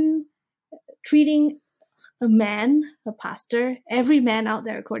woman treating a man, a pastor, every man out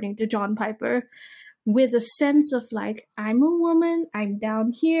there, according to John Piper, with a sense of like, I'm a woman, I'm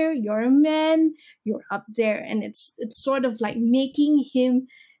down here, you're a man, you're up there. And it's sort of like making him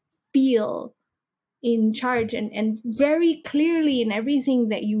feel in charge, and very clearly in everything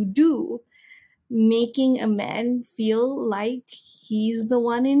that you do, making a man feel like he's the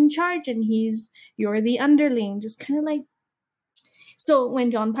one in charge and you're the underling, just kind of like. So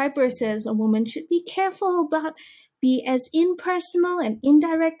when John Piper says a woman should be careful about be as impersonal and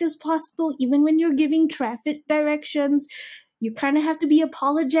indirect as possible, even when you're giving traffic directions, you kind of have to be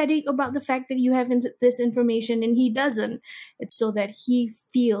apologetic about the fact that you have this information and he doesn't. It's so that he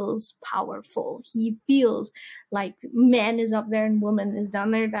feels powerful. He feels like man is up there and woman is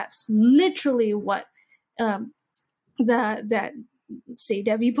down there. That's literally what say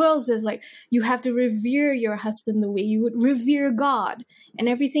Debbie Pearl says, like, you have to revere your husband the way you would revere God, and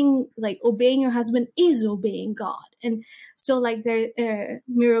everything like obeying your husband is obeying God. And so like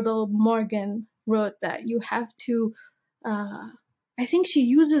Mirabel Morgan wrote that you have to I think she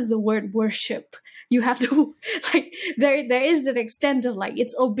uses the word worship. You have to like there is that extent of like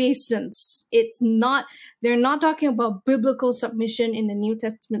it's obeisance. They're not talking about biblical submission in the New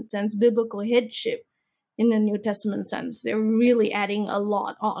Testament sense, biblical headship in the New Testament sense. They're really adding a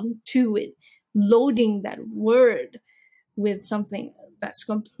lot on to it, loading that word with something that's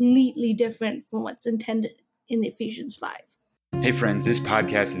completely different from what's intended in Ephesians 5. Hey friends, this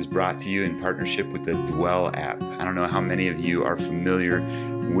podcast is brought to you in partnership with the Dwell app. I don't know how many of you are familiar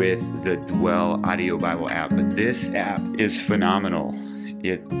with the Dwell audio Bible app, but this app is phenomenal.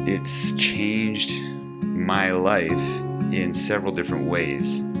 It's changed my life in several different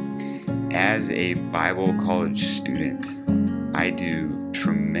ways. As a Bible college student, I do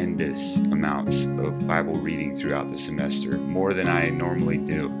tremendous amounts of Bible reading throughout the semester, more than I normally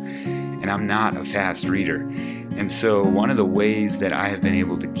do. And I'm not a fast reader. And so one of the ways that I have been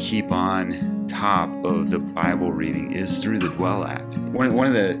able to keep on top of the Bible reading is through the Dwell app. One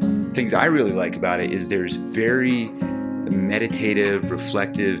of the things I really like about it is there's very meditative,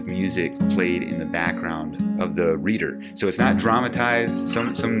 reflective music played in the background of the reader. So it's not dramatized.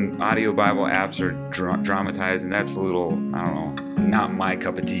 Some audio Bible apps are dramatized, and that's a little, I don't know, not my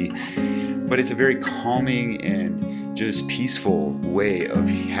cup of tea. But it's a very calming and just peaceful way of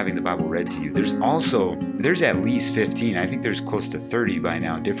having the Bible read to you. There's at least 15, I think there's close to 30 by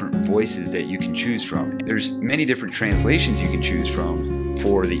now, different voices that you can choose from. There's many different translations you can choose from.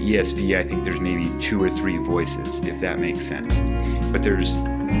 For the ESV, I think there's maybe 2 or 3 voices, if that makes sense. But there's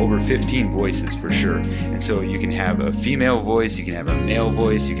over 15 voices for sure. And so you can have a female voice, you can have a male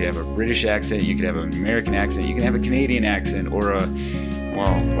voice, you can have a British accent, you can have an American accent, you can have a Canadian accent, or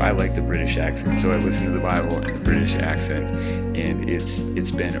well, I like the British accent, so I listen to the Bible in the British accent, and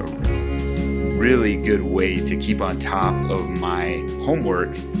it's been a really good way to keep on top of my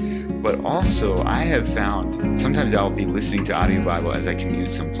homework. But also, I have found sometimes I'll be listening to audio Bible as I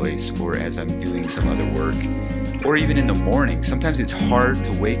commute someplace, or as I'm doing some other work, or even in the morning. Sometimes it's hard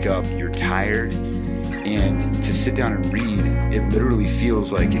to wake up, you're tired, and to sit down and read, it literally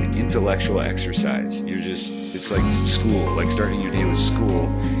feels like an intellectual exercise. It's like school, like starting your day with school.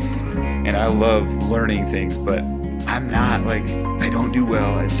 And I love learning things, but I don't do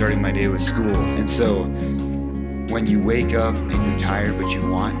well at starting my day with school. And so when you wake up and you're tired, but you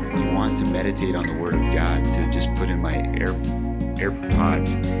want to meditate on the Word of God, to just put in my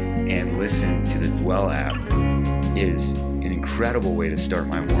AirPods and listen to the Dwell app is an incredible way to start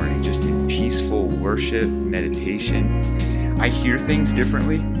my morning, just in peaceful worship, meditation. I hear things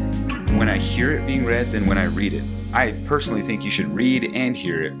differently when I hear it being read than when I read it. I personally think you should read and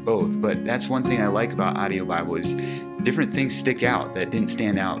hear it both, but that's one thing I like about audio Bible is different things stick out that didn't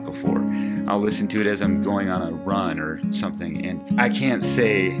stand out before. I'll listen to it as I'm going on a run or something, and I can't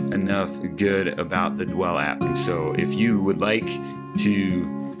say enough good about the Dwell app. And so if you would like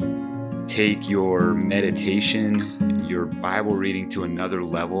to take your meditation, your Bible reading to another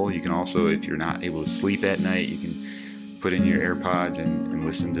level, you can also, if you're not able to sleep at night, you can put in your AirPods and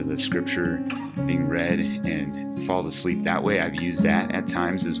listen to the scripture being read and fall asleep that way. I've used that at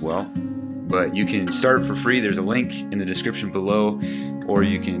times as well. But you can start for free. There's a link in the description below, or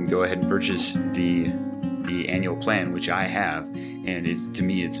you can go ahead and purchase the annual plan, which I have, and to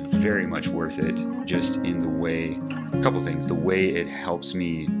me it's very much worth it, just in the way, a couple things, the way it helps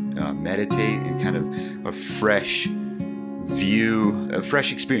me meditate and kind of a fresh view, a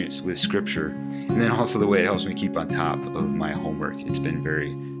fresh experience with scripture, and then also the way it helps me keep on top of my homework. It's been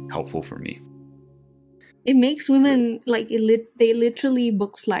very helpful for me. It makes women, they literally,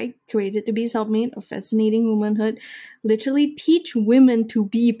 books like Created to be Self-Made or Fascinating Womanhood, literally teach women to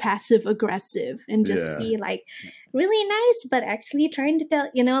be passive-aggressive and just be like really nice, but actually trying to tell,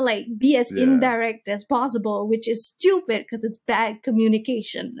 be as indirect as possible, which is stupid because it's bad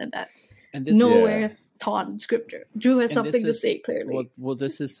communication, and that's nowhere taught in scripture. Drew has something to say clearly. Well,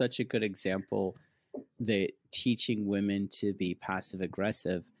 this is such a good example, that teaching women to be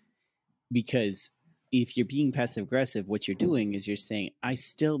passive-aggressive, because if you're being passive aggressive, what you're doing is you're saying, I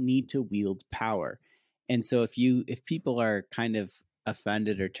still need to wield power. And so if people are kind of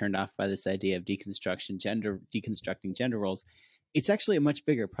offended or turned off by this idea of deconstructing gender roles, it's actually a much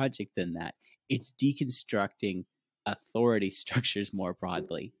bigger project than that. It's deconstructing authority structures more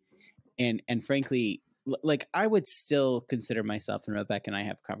broadly. And frankly, like, I would still consider myself, and Rebekah and I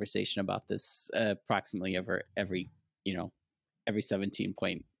have a conversation about this approximately every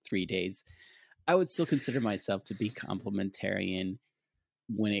 17.3 days. I would still consider myself to be complementarian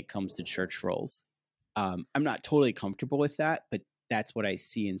when it comes to church roles. I'm not totally comfortable with that, but that's what I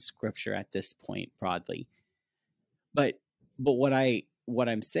see in scripture at this point broadly. But what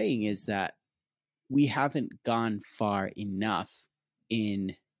I'm saying is that we haven't gone far enough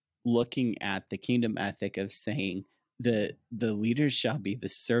in looking at the kingdom ethic of saying the leader shall be the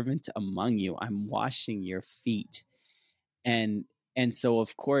servant among you. I'm washing your feet. And so,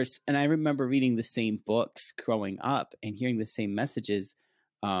 of course, and I remember reading the same books growing up and hearing the same messages,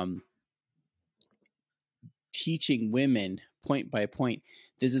 teaching women point by point,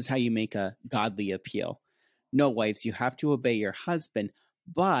 this is how you make a godly appeal. No, wives, you have to obey your husband.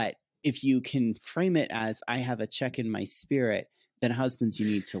 But if you can frame it as, I have a check in my spirit, then husbands, you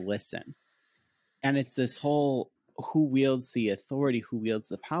need to listen. And it's this whole who wields the authority, who wields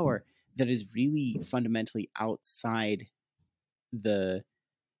the power, that is really fundamentally outside the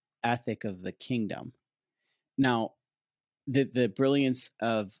ethic of the kingdom. Now, the brilliance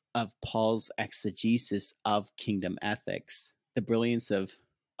of Paul's exegesis of kingdom ethics, the brilliance of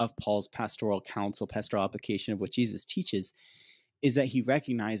Paul's pastoral counsel, pastoral application of what Jesus teaches, is that he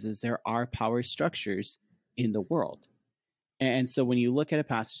recognizes there are power structures in the world. And so when you look at a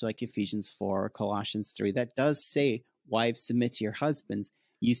passage like Ephesians 4 or Colossians 3, that does say, wives, submit to your husbands,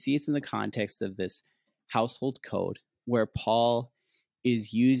 you see it's in the context of this household code where Paul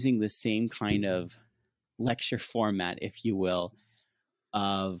is using the same kind of lecture format, if you will,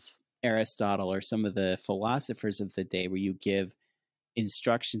 of Aristotle or some of the philosophers of the day, where you give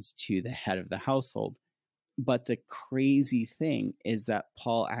instructions to the head of the household. But the crazy thing is that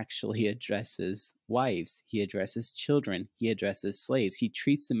Paul actually addresses wives. He addresses children. He addresses slaves. He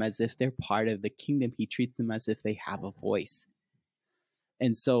treats them as if they're part of the kingdom. He treats them as if they have a voice.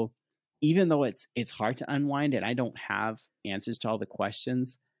 And so even though it's hard to unwind and I don't have answers to all the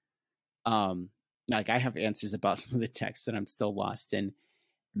questions, like I have answers about some of the texts that I'm still lost in,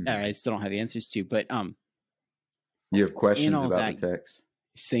 or I still don't have answers to, but you have questions about the text.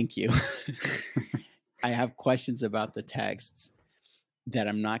 Thank you. I have questions about the texts that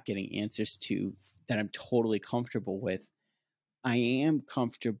I'm not getting answers to, that I'm totally comfortable with. I am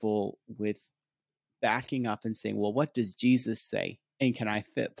comfortable with backing up and saying, well, what does Jesus say? And can I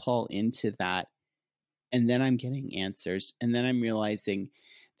fit Paul into that? And then I'm getting answers. And then I'm realizing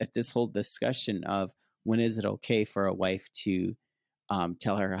that this whole discussion of when is it okay for a wife to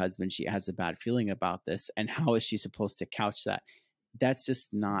tell her husband she has a bad feeling about this, and how is she supposed to couch that? That's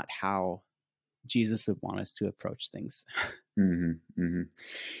just not how Jesus would want us to approach things. Mm-hmm, mm-hmm.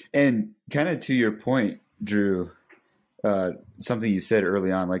 And kind of to your point, Drew, something you said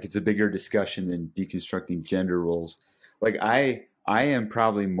early on, like it's a bigger discussion than deconstructing gender roles. Like I am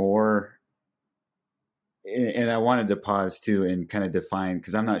probably more, and I wanted to pause too and kind of define,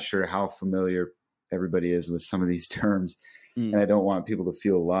 because I'm not sure how familiar everybody is with some of these terms, and I don't want people to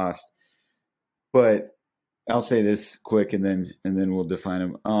feel lost. But I'll say this quick, and then we'll define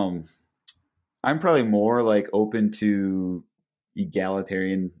them. I'm probably more like open to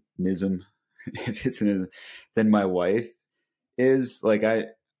egalitarianism, if it's than my wife is. Like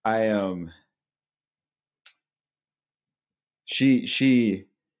she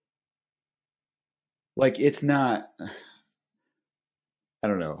like, it's not, I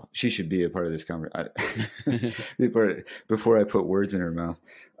don't know. She should be a part of this conversation before I put words in her mouth.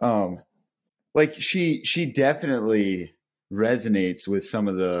 Like she definitely resonates with some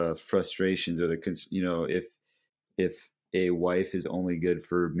of the frustrations, or if a wife is only good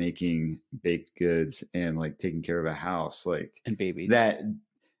for making baked goods and like taking care of a house, like, and babies, and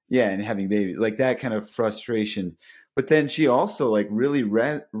having babies, like that kind of frustration. But then she also like really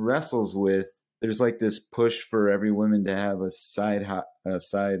wrestles with, there's like this push for every woman to have a side what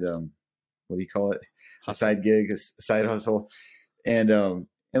do you call it? A side gig, a side hustle. And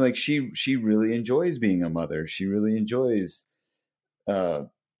like she really enjoys being a mother. She really enjoys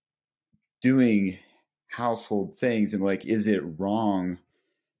doing household things. And like, is it wrong?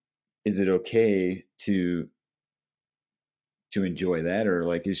 Is it okay to enjoy that? Or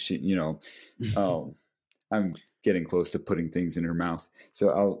like, is she, I'm getting close to putting things in her mouth,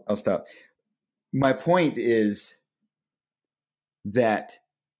 so I'll stop. My point is that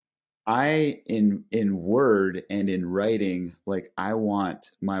I, in word and in writing, like I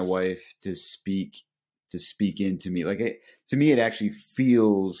want my wife to speak into me. Like to me, it actually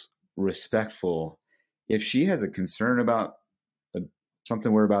feels respectful. If she has a concern about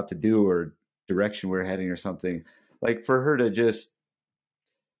something we're about to do, or direction we're heading, or something, like for her to just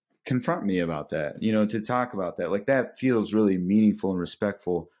confront me about that, to talk about that, like that feels really meaningful and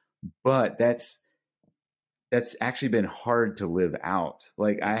respectful. But that's actually been hard to live out.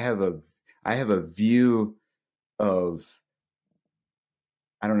 Like I have a view of,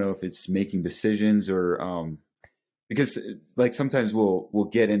 I don't know if it's making decisions or because like sometimes we'll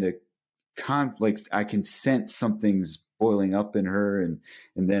get into conflict. I can sense something's boiling up in her, and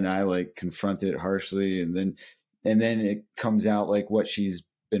then I like confront it harshly, and then it comes out like what she's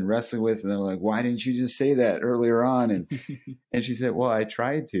been wrestling with, and then I'm like, why didn't you just say that earlier on? And she said, well, I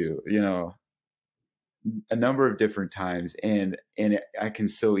tried to, a number of different times, and I can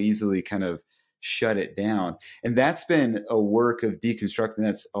so easily kind of shut it down. And that's been a work of deconstructing.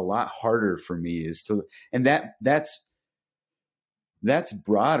 That's a lot harder for me, and that's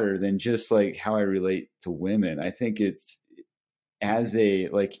broader than just like how I relate to women. I think it's as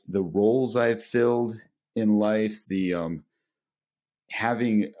like the roles I've filled in life, the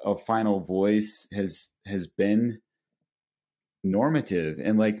having a final voice has been normative,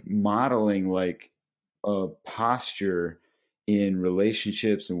 and like modeling like a posture in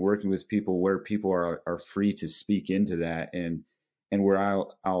relationships and working with people where people are free to speak into that, and where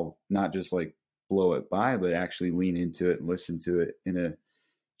I'll not just like blow it by, but actually lean into it and listen to it in a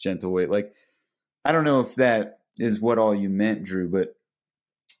gentle way. Like, I don't know if that is what all you meant, Drew, but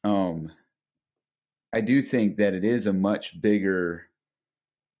I do think that it is a much bigger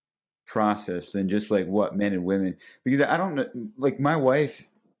process than just like what men and women, because I don't know, like my wife,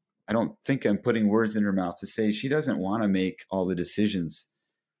 I don't think I'm putting words in her mouth to say she doesn't want to make all the decisions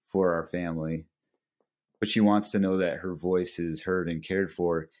for our family, but she wants to know that her voice is heard and cared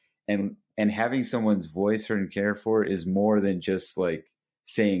for. And having someone's voice heard and cared for is more than just like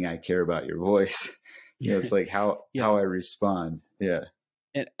saying I care about your voice. It's like how I respond. Yeah.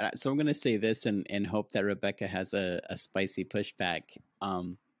 And so I'm going to say this and hope that Rebekah has a spicy pushback. I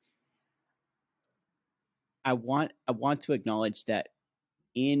want to acknowledge that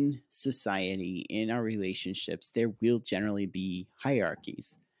in society, in our relationships, there will generally be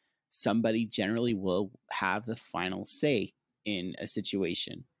hierarchies. Somebody generally will have the final say in a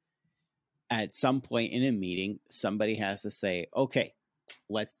situation. At some point in a meeting, somebody has to say, okay,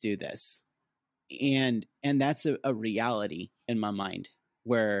 let's do this. And that's a reality in my mind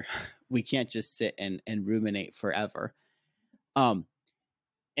where we can't just sit and ruminate forever. And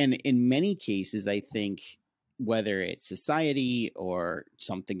in many cases, I think, whether it's society or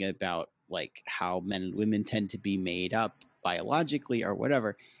something about like how men and women tend to be made up biologically or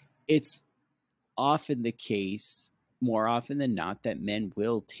whatever, it's often the case, more often than not, that men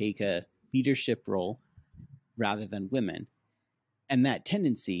will take a leadership role rather than women. And that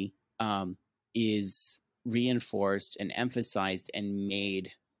tendency is reinforced and emphasized and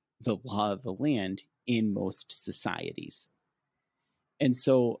made the law of the land in most societies. And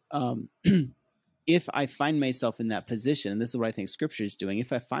so if I find myself in that position, and this is what I think Scripture is doing,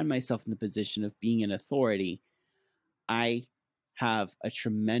 if I find myself in the position of being an authority, I have a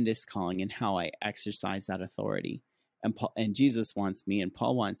tremendous calling in how I exercise that authority. And Jesus wants me, and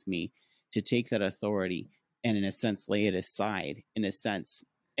Paul wants me to take that authority and, in a sense, lay it aside, in a sense.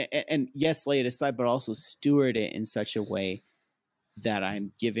 And yes, lay it aside, but also steward it in such a way that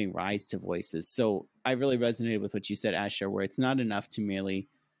I'm giving rise to voices. So I really resonated with what you said, Asher, where it's not enough to merely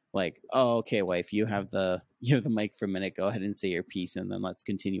like, oh, okay, wife, you have the mic for a minute, go ahead and say your piece, and then let's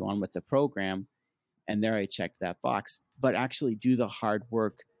continue on with the program. And there I checked that box, but actually do the hard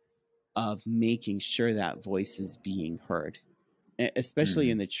work of making sure that voice is being heard, especially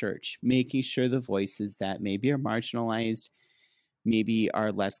in the church, making sure the voices that maybe are marginalized, maybe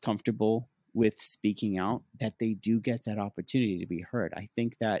are less comfortable with speaking out, that they do get that opportunity to be heard. I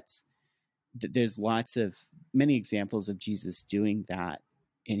think there's many examples of Jesus doing that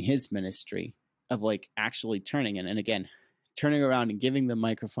in his ministry, of like actually turning turning around and giving the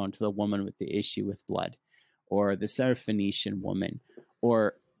microphone to the woman with the issue with blood, or the Syrophoenician woman,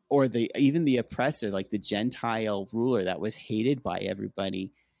 or even the oppressor, like the Gentile ruler that was hated by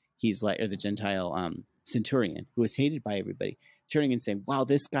everybody. He's like, or the Gentile centurion who was hated by everybody, turning and saying, wow,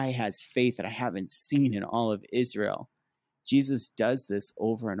 this guy has faith that I haven't seen in all of Israel. Jesus does this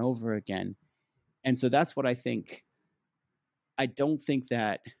over and over again. And so that's what I think. I don't think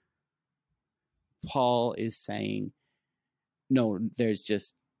that Paul is saying, no,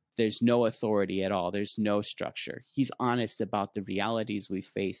 there's no authority at all. There's no structure. He's honest about the realities we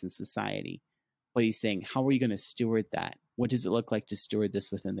face in society. But he's saying, how are you going to steward that? What does it look like to steward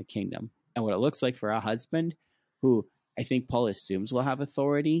this within the kingdom? And what it looks like for a husband, who I think Paul assumes will have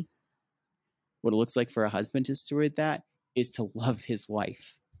authority, what it looks like for a husband to steward that is to love his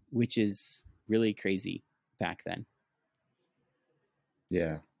wife, which is really crazy back then.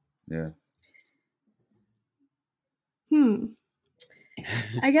 Yeah.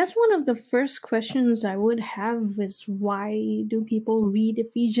 I guess one of the first questions I would have is, why do people read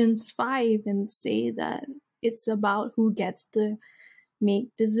Ephesians 5 and say that it's about who gets to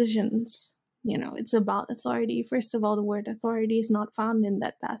make decisions? It's about authority. First of all, the word authority is not found in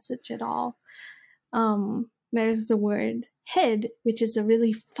that passage at all. There's the word head, which is a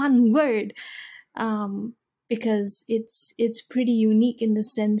really fun word, because it's pretty unique in the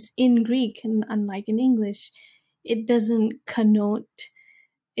sense in Greek, and unlike in English, it doesn't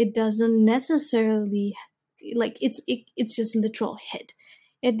necessarily, like, it's just literal head.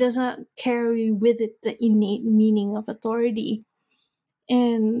 It doesn't carry with it the innate meaning of authority.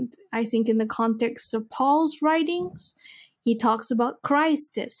 And I think in the context of Paul's writings, he talks about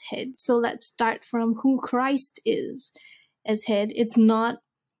Christ as head. So let's start from who Christ is as head. It's not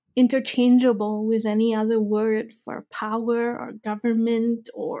interchangeable with any other word for power or government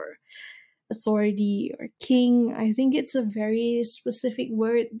or authority or king. I think it's a very specific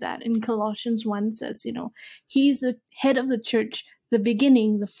word that in Colossians 1 says, he's the head of the church, the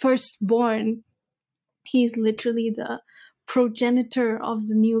beginning, the firstborn. He's literally the progenitor of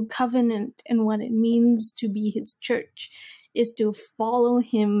the new covenant, and what it means to be his church is to follow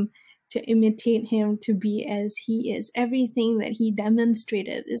him, to imitate him, to be as he is. Everything that he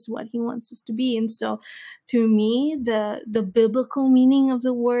demonstrated is what he wants us to be. And so to me, the biblical meaning of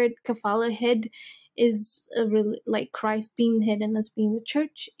the word kafala, head, is like Christ being the head and us being the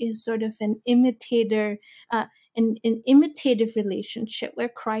church is sort of an imitator, an imitative relationship where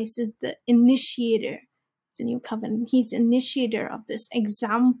Christ is the initiator of the new covenant. He's the initiator of this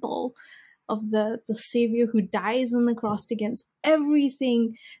example of the Savior who dies on the cross against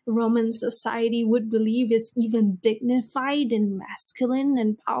everything Roman society would believe is even dignified and masculine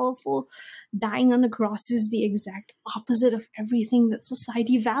and powerful. Dying on the cross is the exact opposite of everything that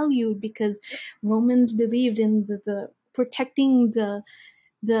society valued, because Romans believed in the protecting the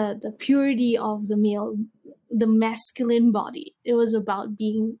purity of the male, the masculine body. It was about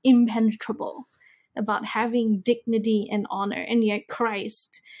being impenetrable, about having dignity and honor. And yet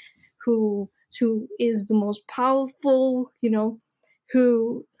Christ, who is the most powerful,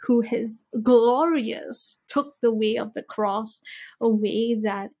 who has glorious, took the way of the cross, a way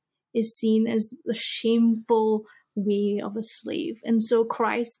that is seen as the shameful way of a slave. And so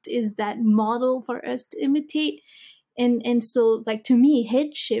Christ is that model for us to imitate. And so, like, to me,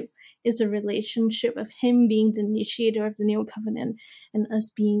 headship is a relationship of him being the initiator of the new covenant and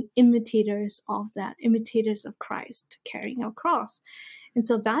us being imitators of that, imitators of Christ carrying our cross. And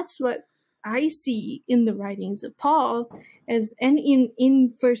so that's what I see in the writings of Paul, and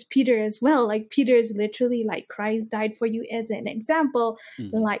in First Peter as well. Like, Peter is literally like, Christ died for you as an example.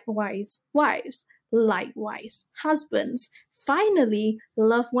 Likewise, wives. Likewise, husbands. Finally,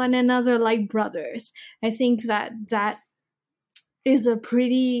 love one another like brothers. I think that is a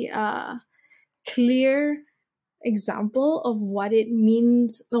pretty clear example of what it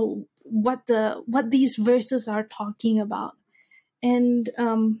means, what these verses are talking about. And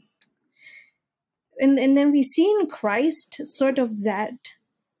then we see in Christ sort of that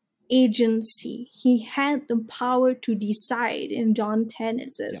agency. He had the power to decide. In John 10,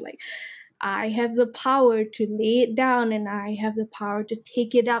 it says, I have the power to lay it down and I have the power to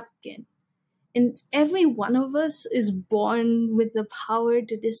take it up again. And every one of us is born with the power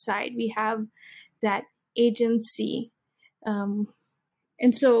to decide. We have that agency. And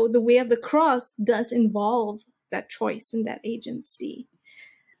so the way of the cross does involve that choice and that agency.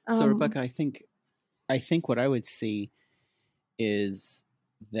 So Rebekah, I think what I would see is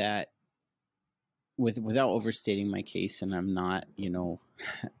that without overstating my case, and I'm not,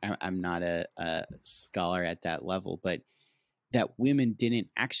 I'm not a scholar at that level, but that women didn't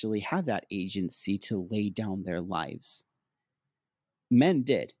actually have that agency to lay down their lives. Men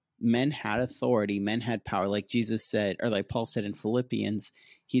did. Men had authority. Men had power. Like Jesus said, or like Paul said in Philippians,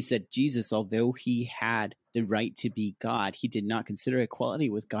 he said, Jesus, although he had the right to be God, he did not consider equality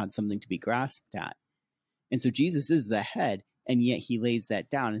with God something to be grasped at. And so Jesus is the head, and yet he lays that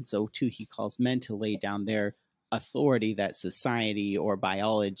down. And so too, he calls men to lay down their authority that society or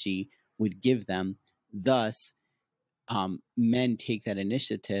biology would give them. Thus, men take that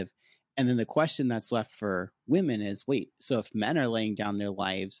initiative. And then the question that's left for women is, wait, so if men are laying down their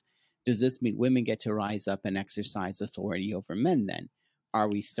lives, does this mean women get to rise up and exercise authority over men then? Are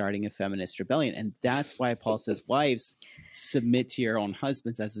we starting a feminist rebellion? And that's why Paul says, wives, submit to your own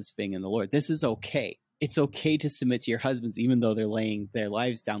husbands as is fitting in the Lord. This is okay. It's okay to submit to your husbands, even though they're laying their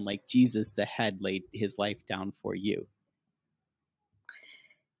lives down, like Jesus, the head, laid his life down for you.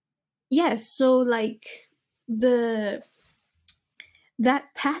 Yes. So like that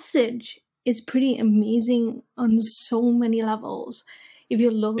passage is pretty amazing on so many levels. If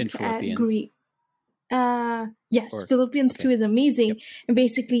you look at Greek, Philippians 2 is amazing. Yep. And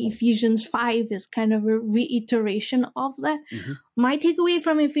basically Ephesians 5 is kind of a reiteration of that. Mm-hmm. My takeaway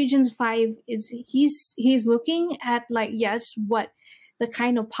from Ephesians 5 is he's looking at what the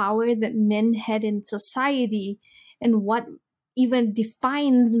kind of power that men had in society and what even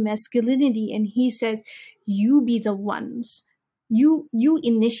defines masculinity. And he says, you be the ones, you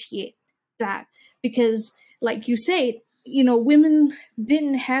initiate that, because like you say, women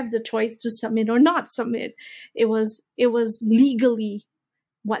didn't have the choice to submit or not submit. It was legally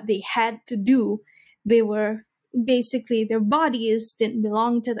what they had to do. They were basically, their bodies didn't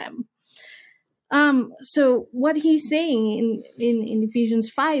belong to them. So what he's saying in Ephesians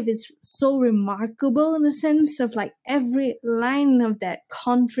 5 is so remarkable in the sense of like every line of that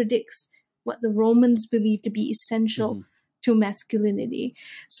contradicts what the Romans believed to be essential to masculinity.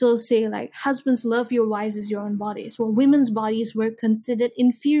 So say like, husbands, love your wives as your own bodies. Well, women's bodies were considered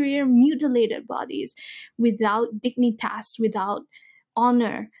inferior, mutilated bodies without dignitas, without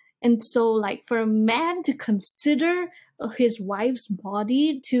honor. And so like for a man to consider his wife's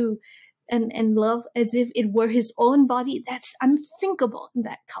body and love as if it were his own body, that's unthinkable in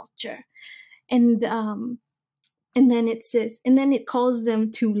that culture. And then it says, and then it calls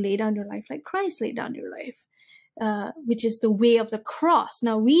them to lay down your life like Christ laid down your life. which is the way of the cross.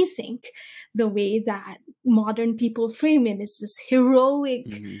 Now we think the way that modern people frame it is this heroic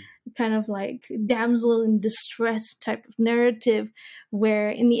kind of like damsel in distress type of narrative, where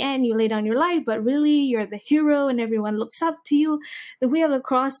in the end you lay down your life, but really you're the hero and everyone looks up to you. The way of the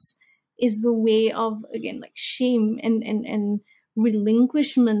cross is the way of, again, like shame and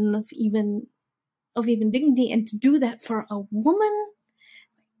relinquishment of even dignity, and to do that for a woman,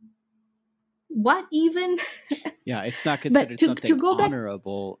 what even? Yeah, it's not considered something to go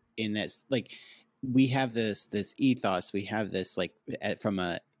honorable in this. Like, we have this ethos, we have this, like, from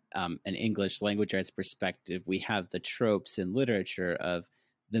an English language arts perspective, we have the tropes in literature of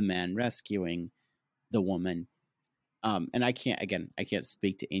the man rescuing the woman. And I can't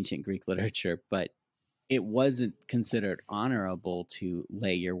speak to ancient Greek literature, but it wasn't considered honorable to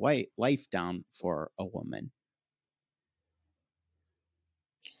lay your life down for a woman.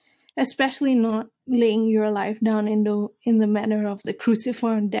 Especially not laying your life down in the manner of the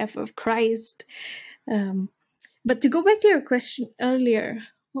cruciform death of Christ. But to go back to your question earlier,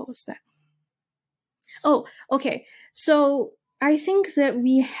 what was that? Oh, okay. So I think that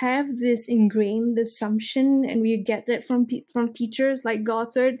we have this ingrained assumption, and we get that from teachers like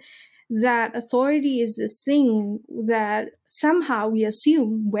Gothard, that authority is this thing that somehow we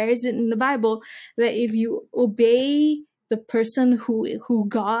assume, where is it in the Bible, that if you obey the person who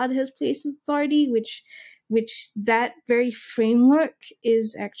God has placed as authority, which that very framework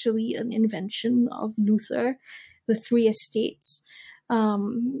is actually an invention of Luther, the three estates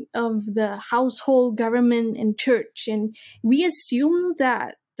of the household, government, and church. And we assume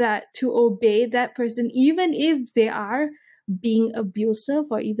that to obey that person, even if they are being abusive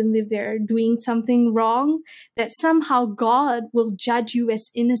or even if they're doing something wrong, that somehow God will judge you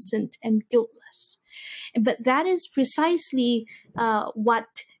as innocent and guiltless. But that is precisely what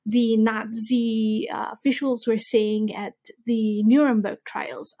the Nazi officials were saying at the Nuremberg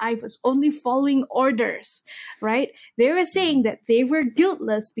trials. I was only following orders, right? They were saying that they were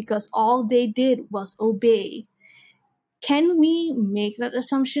guiltless because all they did was obey. Can we make that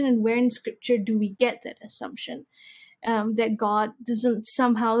assumption? And where in Scripture do we get that assumption? That God doesn't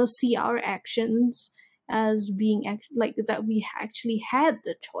somehow see our actions as being like that we actually had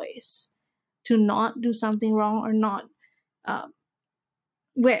the choice to not do something wrong or not.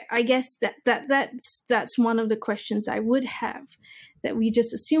 Where I guess that's one of the questions I would have, that we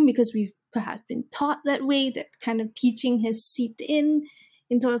just assume because we've perhaps been taught that way, that kind of teaching has seeped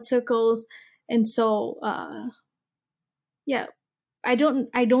into our circles. And so yeah, I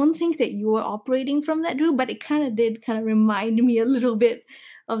don't think that you were operating from that, Drew, but it did remind me a little bit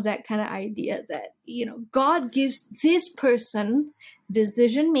of that kind of idea that, God gives this person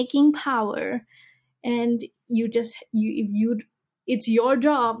decision-making power, and it's your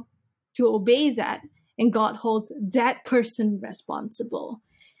job to obey that, and God holds that person responsible.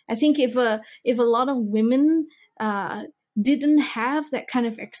 I think if a lot of women didn't have that kind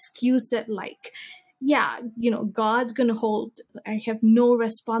of excuse that, like, yeah, God's going to hold, I have no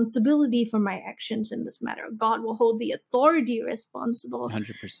responsibility for my actions in this matter. God will hold the authority responsible.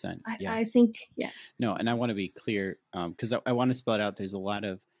 100%. Yeah. I think, yeah. No, and I want to be clear, because I want to spell it out. There's a lot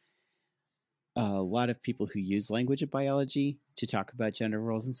of people who use language of biology to talk about gender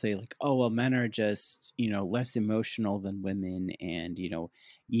roles and say, like, oh, well, men are just, less emotional than women. And,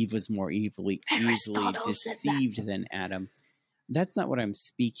 Eve was more easily deceived than Adam. That's not what I'm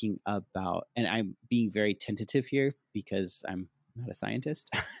speaking about. And I'm being very tentative here because I'm not a scientist.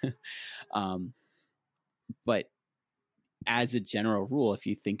 But as a general rule, if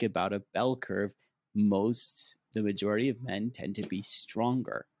you think about a bell curve, the majority of men tend to be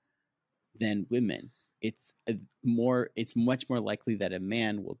stronger than women. It's much more likely that a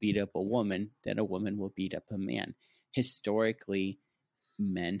man will beat up a woman than a woman will beat up a man. Historically,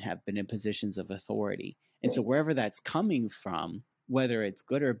 men have been in positions of authority. And so wherever that's coming from, whether it's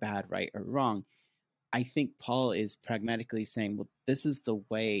good or bad, right or wrong, I think Paul is pragmatically saying, well, this is the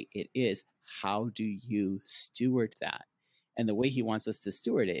way it is. How do you steward that? And the way he wants us to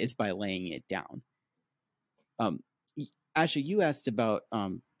steward it is by laying it down. Asher, you asked about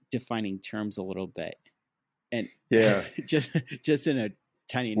defining terms a little bit. And yeah, just in a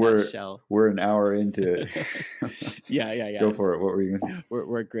tiny nutshell. We're an hour into it. Yeah. Go for it. What were you going to say?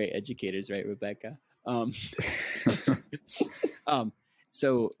 We're great educators, right, Rebekah?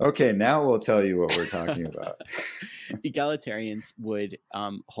 So okay, now we'll tell you what we're talking about. Egalitarians would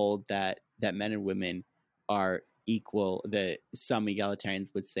hold that men and women are equal. Some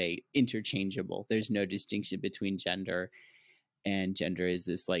egalitarians would say interchangeable. There's no distinction between gender, and gender is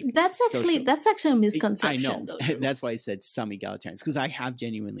this like that's actually a misconception. I know. That's why I said some egalitarians, because I have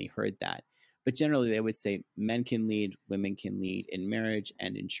genuinely heard that. But generally, they would say men can lead, women can lead in marriage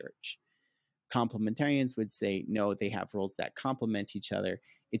and in church. Complementarians would say, no, they have roles that complement each other.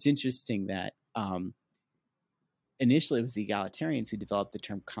 It's interesting that initially it was the egalitarians who developed the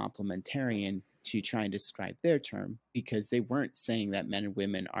term complementarian to try and describe their term, because they weren't saying that men and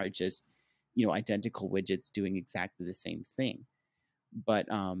women are just, identical widgets doing exactly the same thing. But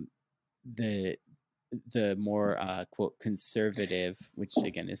the more quote conservative, which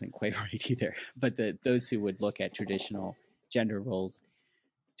again isn't quite right either, but those who would look at traditional gender roles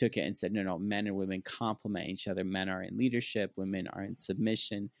took it and said, no, men and women complement each other. Men are in leadership, women are in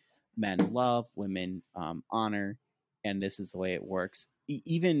submission. Men love, women honor, and this is the way it works.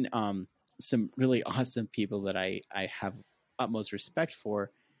 Even some really awesome people that I have utmost respect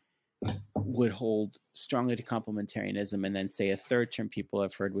for would hold strongly to complementarianism, and then say a third term people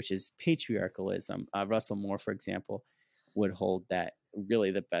have heard, which is patriarchalism. Russell Moore, for example, would hold that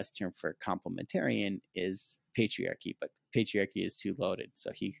really the best term for complementarian is patriarchy, but patriarchy is too loaded,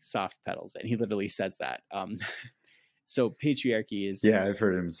 so he soft pedals it. And he literally says that. So patriarchy is, yeah, I've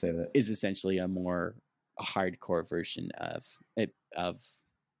heard him say that, is essentially a more hardcore version of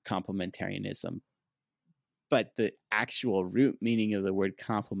complementarianism. But the actual root meaning of the word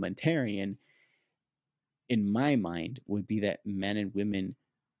complementarian, in my mind, would be that men and women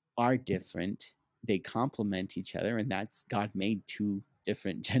are different. They complement each other, and that's God made two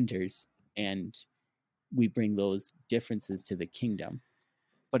different genders, and we bring those differences to the kingdom.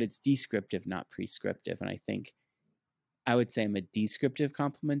 But it's descriptive, not prescriptive. And I think I would say I'm a descriptive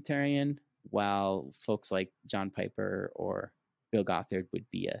complementarian, while folks like John Piper or Bill Gothard would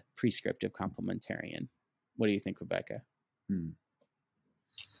be a prescriptive complementarian. What do you think, Rebekah?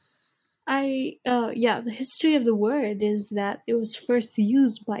 The history of the word is that it was first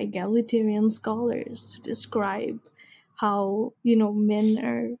used by egalitarian scholars to describe how, men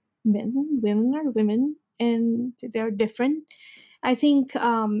are men, women are women, and they're different. I think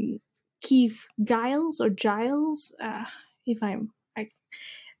Keith Giles, the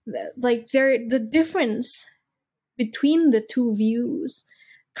difference between the two views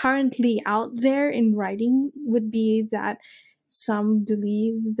currently out there in writing would be that some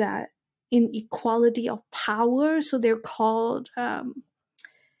believe that in equality of power, so they're called I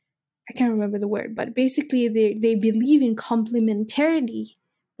can't remember the word, but basically they believe in complementarity,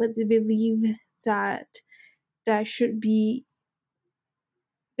 but they believe that there should be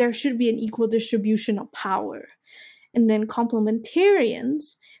an equal distribution of power. And then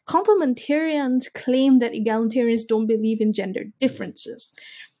complementarians claim that egalitarians don't believe in gender differences.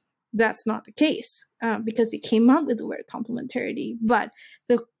 That's not the case, because they came up with the word complementarity. But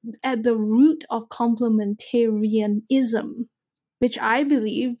at the root of complementarianism, which I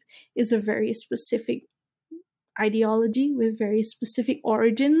believe is a very specific ideology with very specific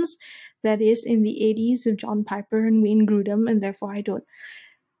origins, that is in the 80s of John Piper and Wayne Grudem, and therefore I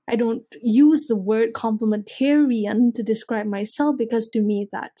don't use the word complementarian to describe myself, because to me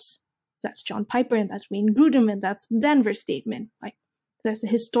that's John Piper and that's Wayne Grudem and that's the Denver statement. Like, there's a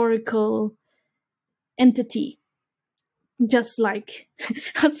historical entity, just like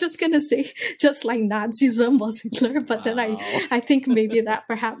I was just gonna say, just like Nazism was Hitler, but then I think maybe that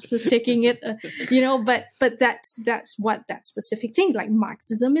perhaps is taking it, but that's what that specific thing, like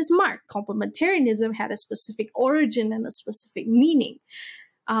Marxism is Marx. Complementarianism had a specific origin and a specific meaning.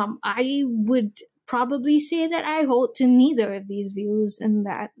 I would probably say that I hold to neither of these views, and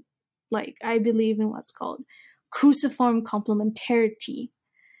that, like, I believe in what's called cruciform complementarity.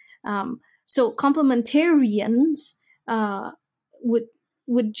 So complementarians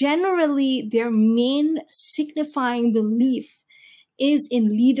would generally, their main signifying belief is in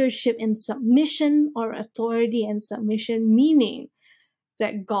leadership and submission, or authority and submission, meaning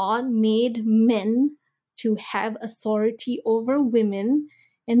that God made men to have authority over women,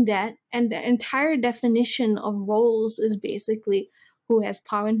 and the entire definition of roles is basically who has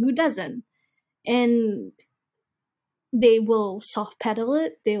power and who doesn't. And they will soft pedal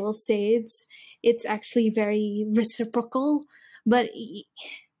it. They will say it's actually very reciprocal, but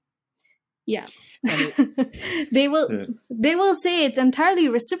yeah. they will say it's entirely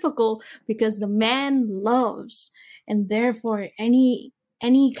reciprocal because the man loves, and therefore any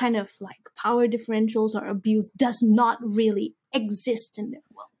kind of like power differentials or abuse does not really exist in their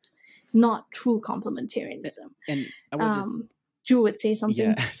world. Not true complementarianism. And I would Drew would say something.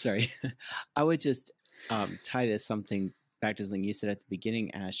 Yeah, sorry. I would just tie this something back to something you said at the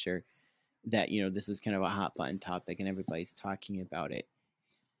beginning, Asher, that, this is kind of a hot button topic and everybody's talking about it.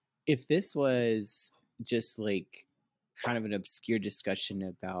 If this was just like kind of an obscure discussion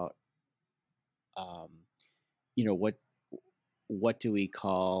about, what do we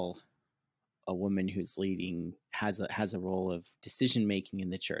call a woman who's leading has a role of decision making in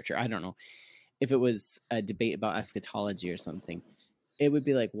the church, or I don't know, if it was a debate about eschatology or something, it would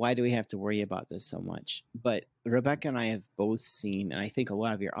be like, why do we have to worry about this so much? But Rebekah and I have both seen, and I think a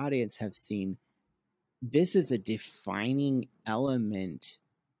lot of your audience have seen, this is a defining element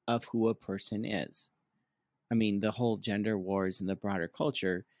of who a person is. I mean, the whole gender wars in the broader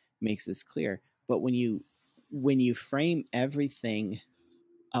culture makes this clear. But when you frame everything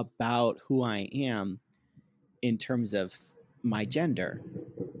about who I am in terms of my gender,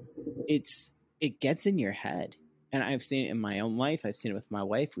 it gets in your head. And I've seen it in my own life. I've seen it with my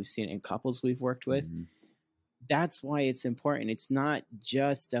wife. We've seen it in couples we've worked with. Mm-hmm. That's why it's important. It's not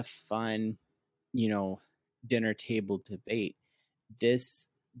just a fun, dinner table debate. This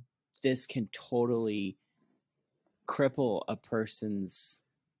can totally cripple a person's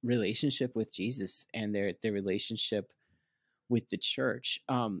relationship with Jesus and their relationship with the church.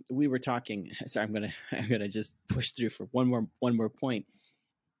 We were talking. Sorry, I'm gonna just push through for one more point.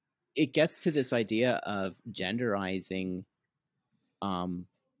 It gets to this idea of genderizing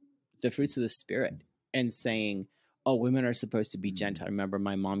the fruits of the Spirit and saying, oh, women are supposed to be gentle. I remember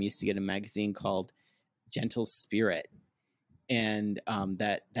my mom used to get a magazine called Gentle Spirit. And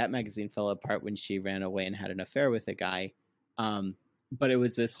that magazine fell apart when she ran away and had an affair with a guy. But it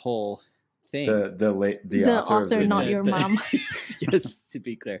was this whole thing. The author not your mom. Yes, to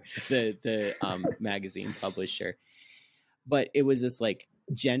be clear, the magazine publisher. But it was this like,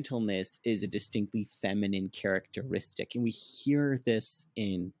 gentleness is a distinctly feminine characteristic. And we hear this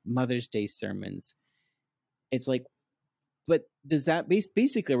in Mother's Day sermons. It's like, but does that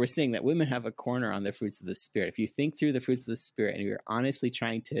basically we're saying that women have a corner on the fruits of the Spirit. If you think through the fruits of the Spirit and you're honestly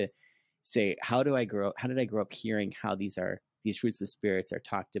trying to say, how did I grow up hearing how these fruits of the Spirit are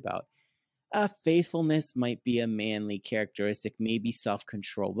talked about? Faithfulness might be a manly characteristic, maybe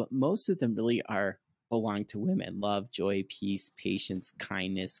self-control, but most of them really belong to women. Love, joy, peace, patience,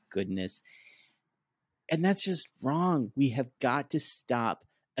 kindness, goodness. And that's just wrong. We have got to stop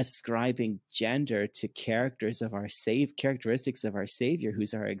ascribing gender to characteristics of our Savior,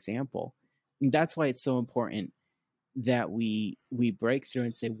 who's our example. And that's why it's so important that we break through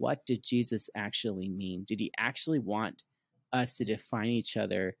and say, what did Jesus actually mean? Did he actually want us to define each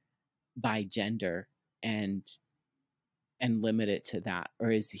other by gender and limit it to that?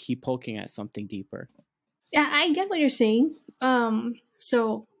 Or is he poking at something deeper? Yeah, I get what you're saying.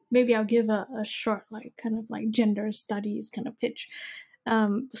 So maybe I'll give a short, kind of gender studies kind of pitch.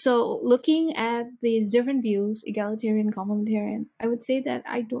 So looking at these different views, egalitarian, complementarian, I would say that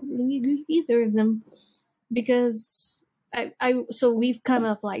I don't really agree with either of them, because so we've kind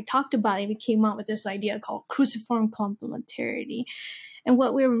of talked about it. We came out with this idea called cruciform complementarity. And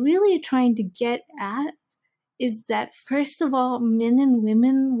what we're really trying to get at is that, first of all, men and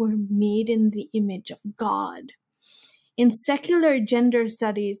women were made in the image of God. In secular gender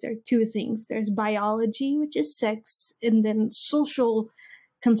studies, there are two things. There's biology, which is sex, and then social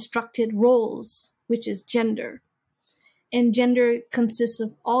constructed roles, which is gender. And gender consists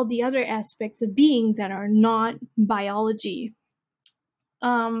of all the other aspects of being that are not biology.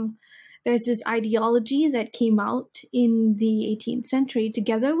 There's this ideology that came out in the 18th century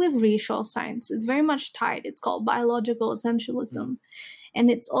together with racial science. It's very much tied. It's called biological essentialism. Mm.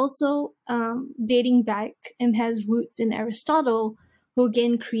 And it's also dating back and has roots in Aristotle, who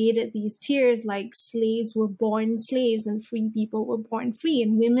again created these tiers, like slaves were born slaves and free people were born free,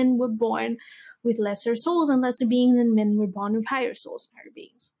 and women were born with lesser souls and lesser beings, and men were born with higher souls and higher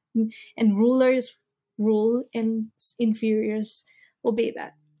beings. And rulers rule and inferiors obey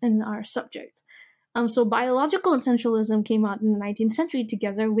that and are subject. So biological essentialism came out in the 19th century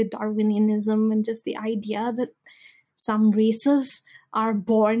together with Darwinianism and just the idea that some races are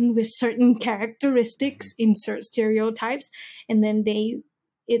born with certain characteristics, insert stereotypes, and then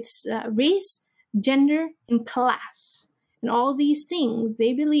it's race, gender, and class. And all these things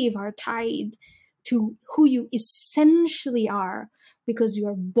they believe are tied to who you essentially are because you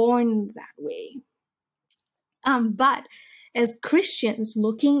are born that way. But as Christians,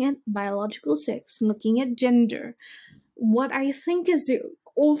 looking at biological sex, looking at gender, what I think is the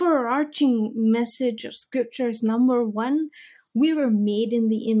overarching message of Scripture is, number one, we were made in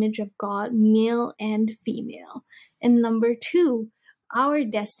the image of God, male and female. And number two, our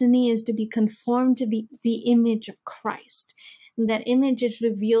destiny is to be conformed to the image of Christ. And that image is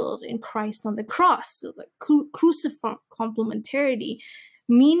revealed in Christ on the cross, so the cruciform complementarity,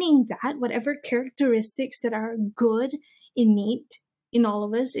 meaning that whatever characteristics that are good, innate in all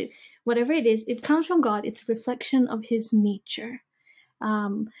of us, whatever it is, it comes from God. It's a reflection of his nature.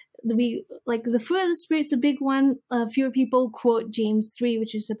 the fruit of the Spirit's a big one. Fewer people quote James 3,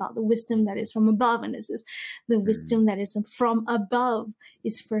 which is about the wisdom that is from above, and it says the wisdom that is from above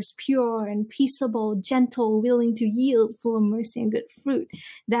is first pure and peaceable, gentle, willing to yield, full of mercy and good fruit.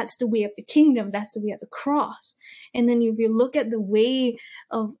 That's the way of the kingdom. That's the way of the cross. And then if you look at the way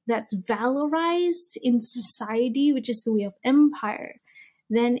of that's valorized in society, which is the way of empire,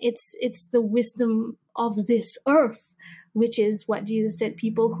 then it's the wisdom of this earth, which is what Jesus said,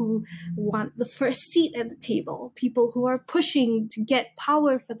 people who want the first seat at the table, people who are pushing to get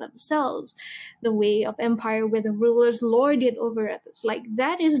power for themselves, the way of empire where the rulers lord it over others. Like,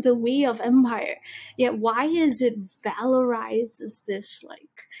 that is the way of empire. Yet why is it valorized as this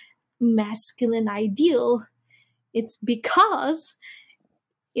like masculine ideal? It's because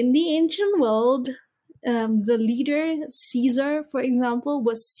in the ancient world, the leader, Caesar, for example,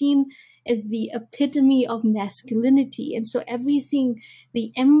 was seen as the epitome of masculinity. And so everything,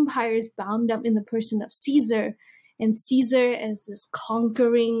 the empire is bound up in the person of Caesar. And Caesar as this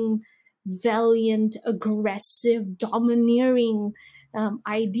conquering, valiant, aggressive, domineering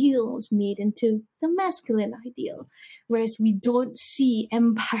ideal was made into the masculine ideal. Whereas we don't see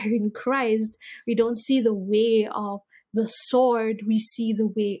empire in Christ. We don't see the way of the sword. We see the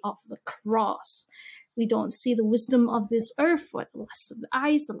way of the cross. We don't see the wisdom of this earth, or the lust of the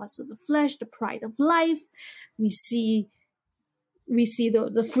eyes, the lust of the flesh, the pride of life. We see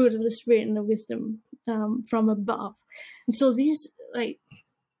the fruit of the Spirit and the wisdom from above. And so these, like,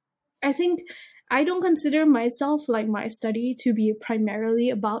 I think I don't consider myself, like, my study to be primarily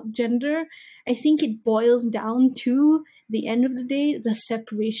about gender. I think it boils down to, the end of the day, the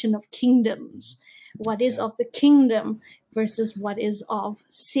separation of kingdoms. What is of the kingdom versus what is of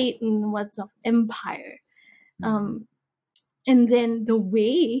Satan, what's of empire. And then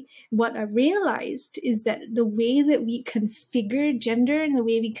what I realized is that the way that we configure gender and the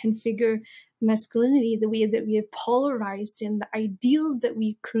way we configure masculinity, the way that we have polarized and the ideals that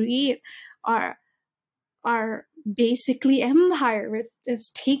we create are basically empire.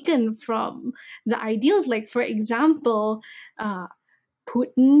 It's taken from the ideals. Like, for example,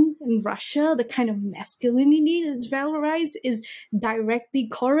 Putin and Russia, the kind of masculinity that's valorized is directly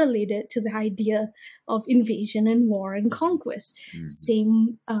correlated to the idea of invasion and war and conquest.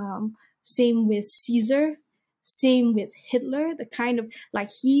 Same with Caesar, same with Hitler. The kind of, like,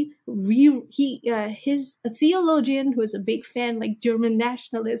 a theologian who is a big fan, like German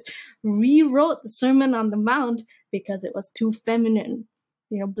nationalist, rewrote the Sermon on the Mount because it was too feminine.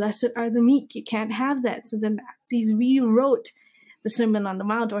 Blessed are the meek. You can't have that. So the Nazis rewrote the Sermon on the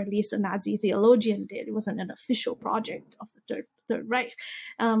Mount, or at least a Nazi theologian did. It wasn't an official project of the Third Reich.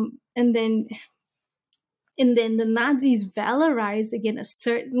 And then the Nazis valorized, again, a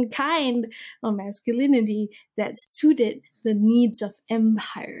certain kind of masculinity that suited the needs of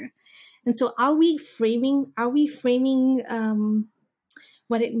empire. And so are we framing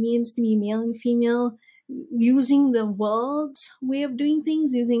what it means to be male and female using the world's way of doing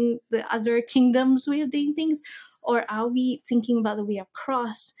things, using the other kingdoms' way of doing things? Or are we thinking about the way of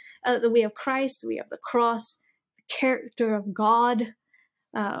Christ, the way of the cross, the character of God?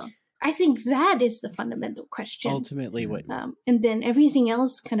 I think that is the fundamental question. Ultimately, and then everything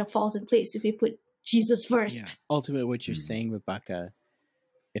else kind of falls in place if we put Jesus first. Yeah. Ultimately, what you're saying, Rebekah,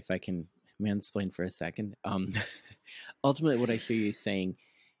 if I can mansplain for a second, ultimately what I hear you saying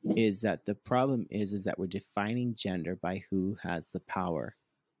is that the problem is that we're defining gender by who has the power.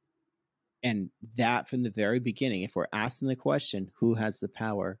 And that, from the very beginning, if we're asking the question, who has the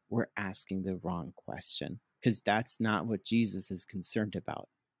power, we're asking the wrong question, because that's not what Jesus is concerned about.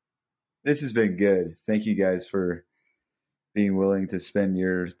 This has been good. Thank you guys for being willing to spend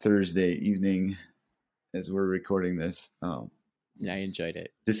your Thursday evening as we're recording this. I enjoyed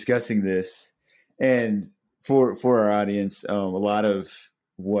it. Discussing this. And for our audience, a lot of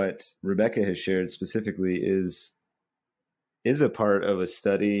what Rebekah has shared specifically is a part of a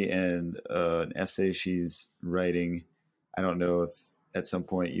study and an essay she's writing. I don't know if at some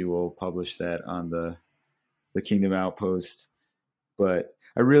point you will publish that on the Kingdom Outpost, but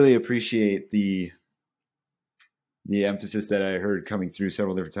I really appreciate the emphasis that I heard coming through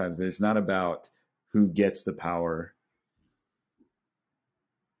several different times, that it's not about who gets the power.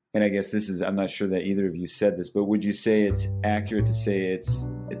 And I guess I'm not sure that either of you said this, but would you say it's accurate to say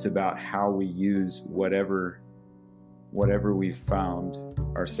it's about how we use whatever we've found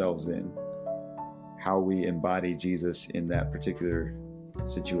ourselves in, how we embody Jesus in that particular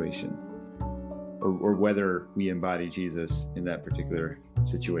situation, or whether we embody Jesus in that particular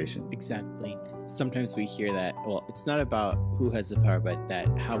situation? Exactly. Sometimes we hear that, well, it's not about who has the power, but that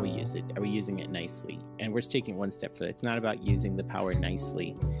how we use it. Are we using it nicely? And we're taking one step further. It's not about using the power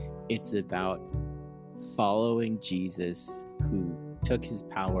nicely. It's about following Jesus, who took his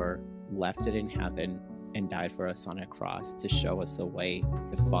power, left it in heaven, and died for us on a cross to show us a way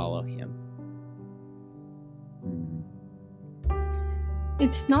to follow him.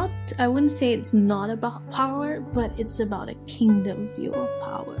 It's not, I wouldn't say it's not about power, but it's about a kingdom view of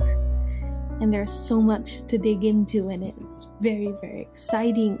power. And there's so much to dig into, and it's very, very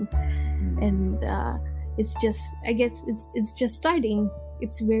exciting. And it's just, I guess it's just starting.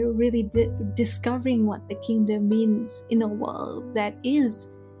 It's really discovering what the kingdom means in a world that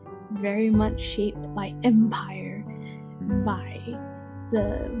is very much shaped by empire, by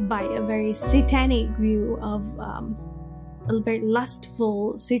a very satanic view of a very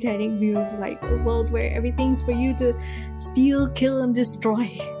lustful satanic view of like a world where everything's for you to steal, kill, and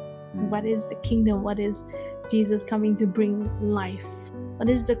destroy. What is the kingdom? What is Jesus coming to bring life? What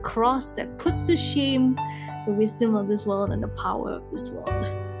is the cross that puts to shame the wisdom of this world and the power of this world?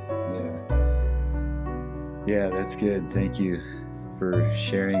 Yeah, that's good. Thank you for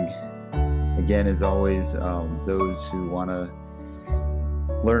sharing. Again, as always, those who want to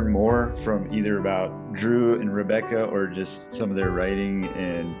learn more from either about Drew and Rebekah or just some of their writing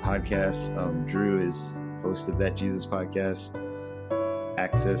and podcasts, Drew is host of That Jesus Podcast,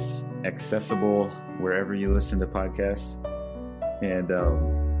 accessible wherever you listen to podcasts, and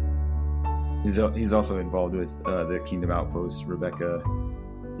he's also involved with the Kingdom Outpost. Rebekah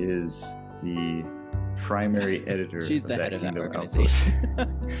is the primary editor. She's of the that head of that Kingdom organization.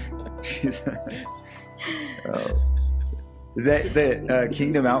 Is that the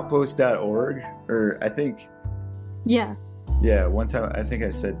kingdomoutpost.org? Or I think... Yeah. Yeah, one time, I think I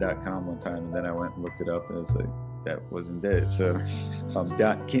said .com one time, and then I went and looked it up, and I was like, that wasn't it. So,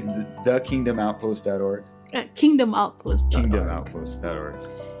 thekingdomoutpost.org. Kingdomoutpost.org. Kingdomoutpost.org.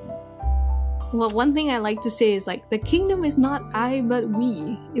 Well, one thing I like to say is like, the kingdom is not I, but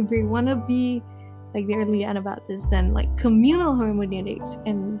we. If we want to be like the early Anabaptists, then like communal hermeneutics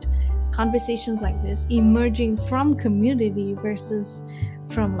and conversations like this emerging from community versus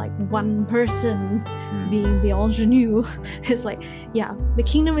from like one person being the ingenue. It's like, yeah, the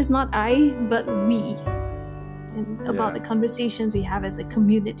kingdom is not I, but we. And about the conversations we have as a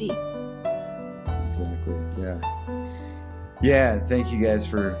community. Exactly, yeah, thank you guys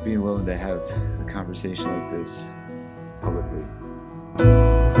for being willing to have a conversation like this publicly.